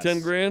 Hard pass. 10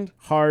 grand?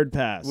 Hard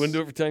pass. Wouldn't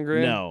do it for 10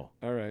 grand? No.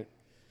 All right.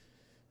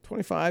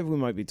 25, we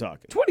might be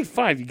talking.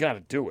 25, you got to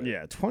do it.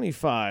 Yeah,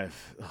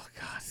 25. Oh,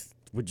 God.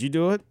 Would you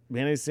do it?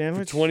 Mayonnaise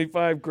sandwich?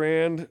 25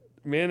 grand,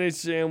 mayonnaise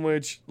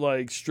sandwich,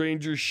 like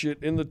stranger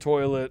shit in the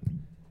toilet,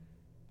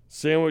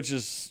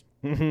 sandwiches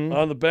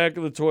on the back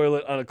of the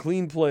toilet on a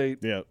clean plate.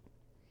 Yeah.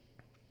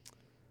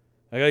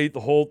 I got to eat the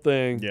whole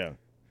thing. Yeah.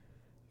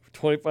 For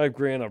 25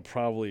 grand, I'd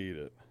probably eat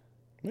it.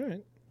 All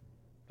right.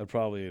 I'd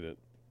probably eat it.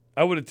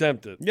 I would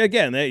attempt it. Yeah,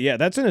 again,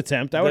 that's an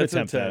attempt. I would That's an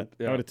attempt that. attempt,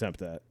 yeah. I would attempt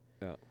that.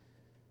 Yeah.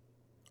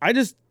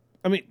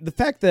 I mean, the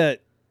fact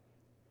that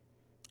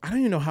I don't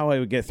even know how I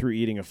would get through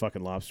eating a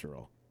fucking lobster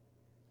roll.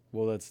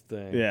 Well, that's the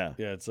thing. Yeah.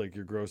 Yeah, it's like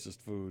your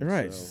grossest food.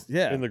 Right, so-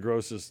 yeah. In the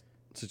grossest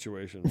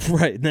situation.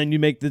 Right, and then you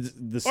make the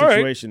All right.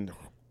 situation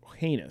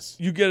heinous.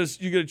 You get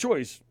a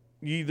choice.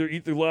 You either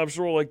eat the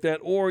lobster roll like that,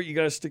 or you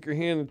got to stick your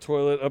hand in the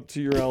toilet up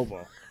to your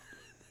elbow.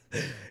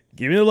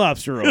 Give me the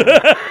lobster roll.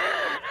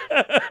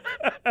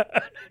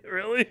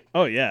 Really?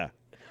 Oh yeah.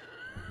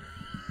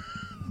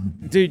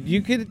 Dude,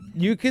 you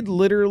could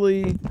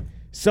literally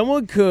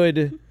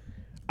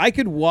I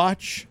could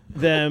watch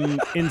them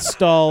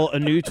install a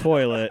new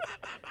toilet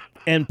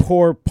and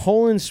pour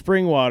Poland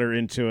spring water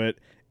into it,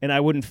 and I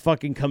wouldn't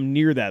fucking come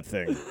near that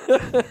thing.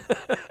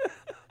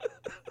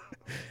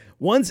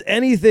 Once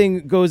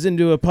anything goes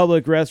into a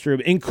public restroom,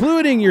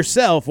 including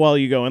yourself while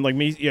you go in, like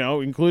me,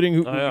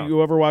 including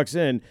whoever walks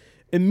in,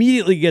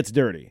 immediately gets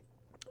dirty.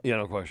 Yeah,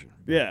 no question.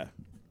 Yeah.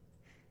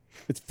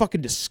 It's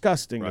fucking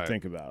disgusting to Right.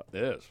 think about.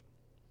 It is.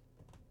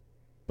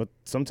 But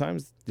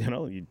sometimes,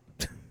 you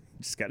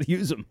just got to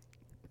use them.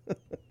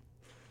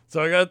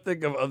 So I got to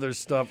think of other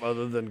stuff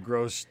other than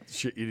gross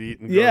shit you'd eat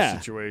in Yeah.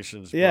 gross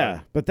situations. Yeah,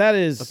 but that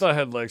is... I thought I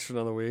had legs for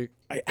another week.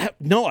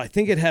 No, I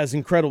think it has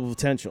incredible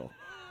potential.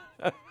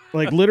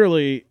 Like,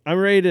 literally, I'm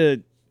ready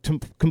to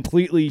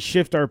completely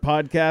shift our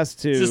podcast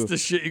to... Just the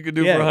shit you could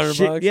do for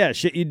 $100. Yeah,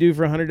 shit you do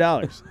for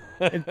 $100.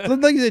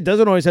 And like it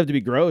doesn't always have to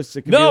be gross.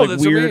 It can No, be like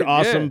that's what I weird, mean.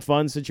 awesome, Yeah.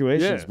 fun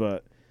situations. Yeah.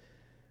 But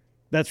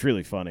that's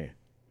really funny.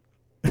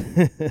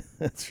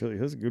 That's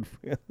a good.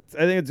 I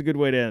think it's a good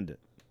way to end it.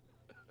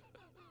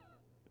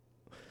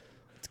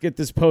 Let's get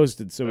this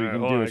posted so we can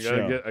do a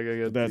show. I gotta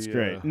get That's the,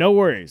 great. No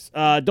worries.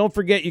 Don't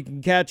forget you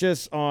can catch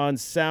us on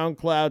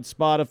SoundCloud,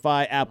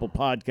 Spotify, Apple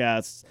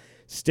Podcasts,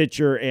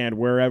 Stitcher, and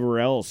wherever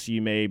else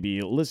you may be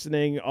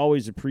listening.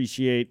 Always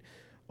appreciate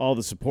all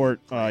the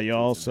support,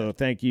 y'all. So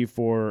thank you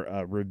for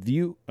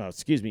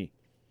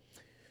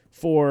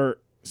for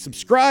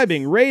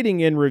subscribing,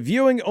 rating, and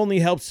reviewing. Only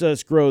helps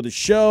us grow the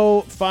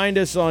show. Find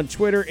us on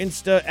Twitter,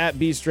 Insta at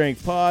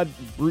BStrengthPod,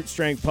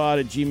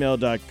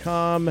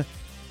 BruteStrengthPod@gmail.com.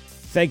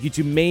 Thank you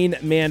to Main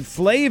Man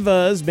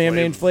Flavas,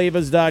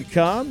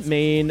 mainmanflavas.com.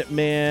 Main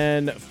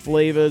Man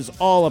Flavas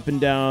all up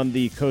and down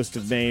the coast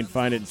of Maine.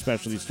 Find it in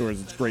specialty stores.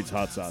 It's great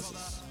hot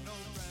sauces.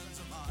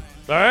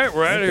 All right,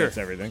 we're out of here. That's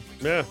everything.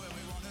 Yeah.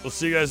 We'll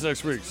see you guys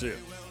next week. See you.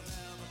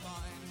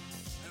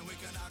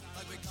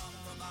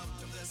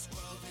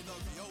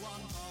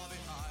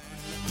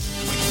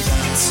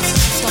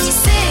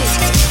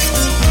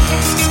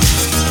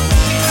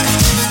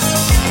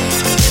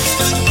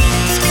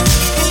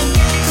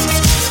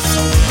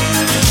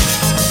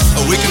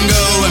 We can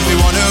go if we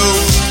want to.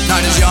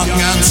 Night is young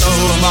and so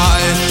am I.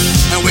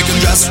 And we can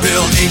dress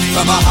real neat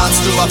from our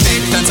hearts to our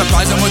feet and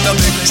surprise them with a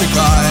victory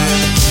cry.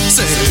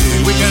 Say,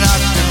 we can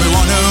act if we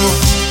want to.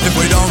 If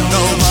we don't,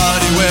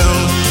 nobody will.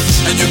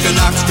 And you can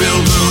act real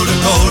rude and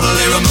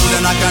totally removed,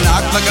 and I can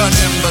act like an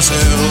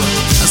imbecile.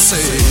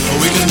 Say,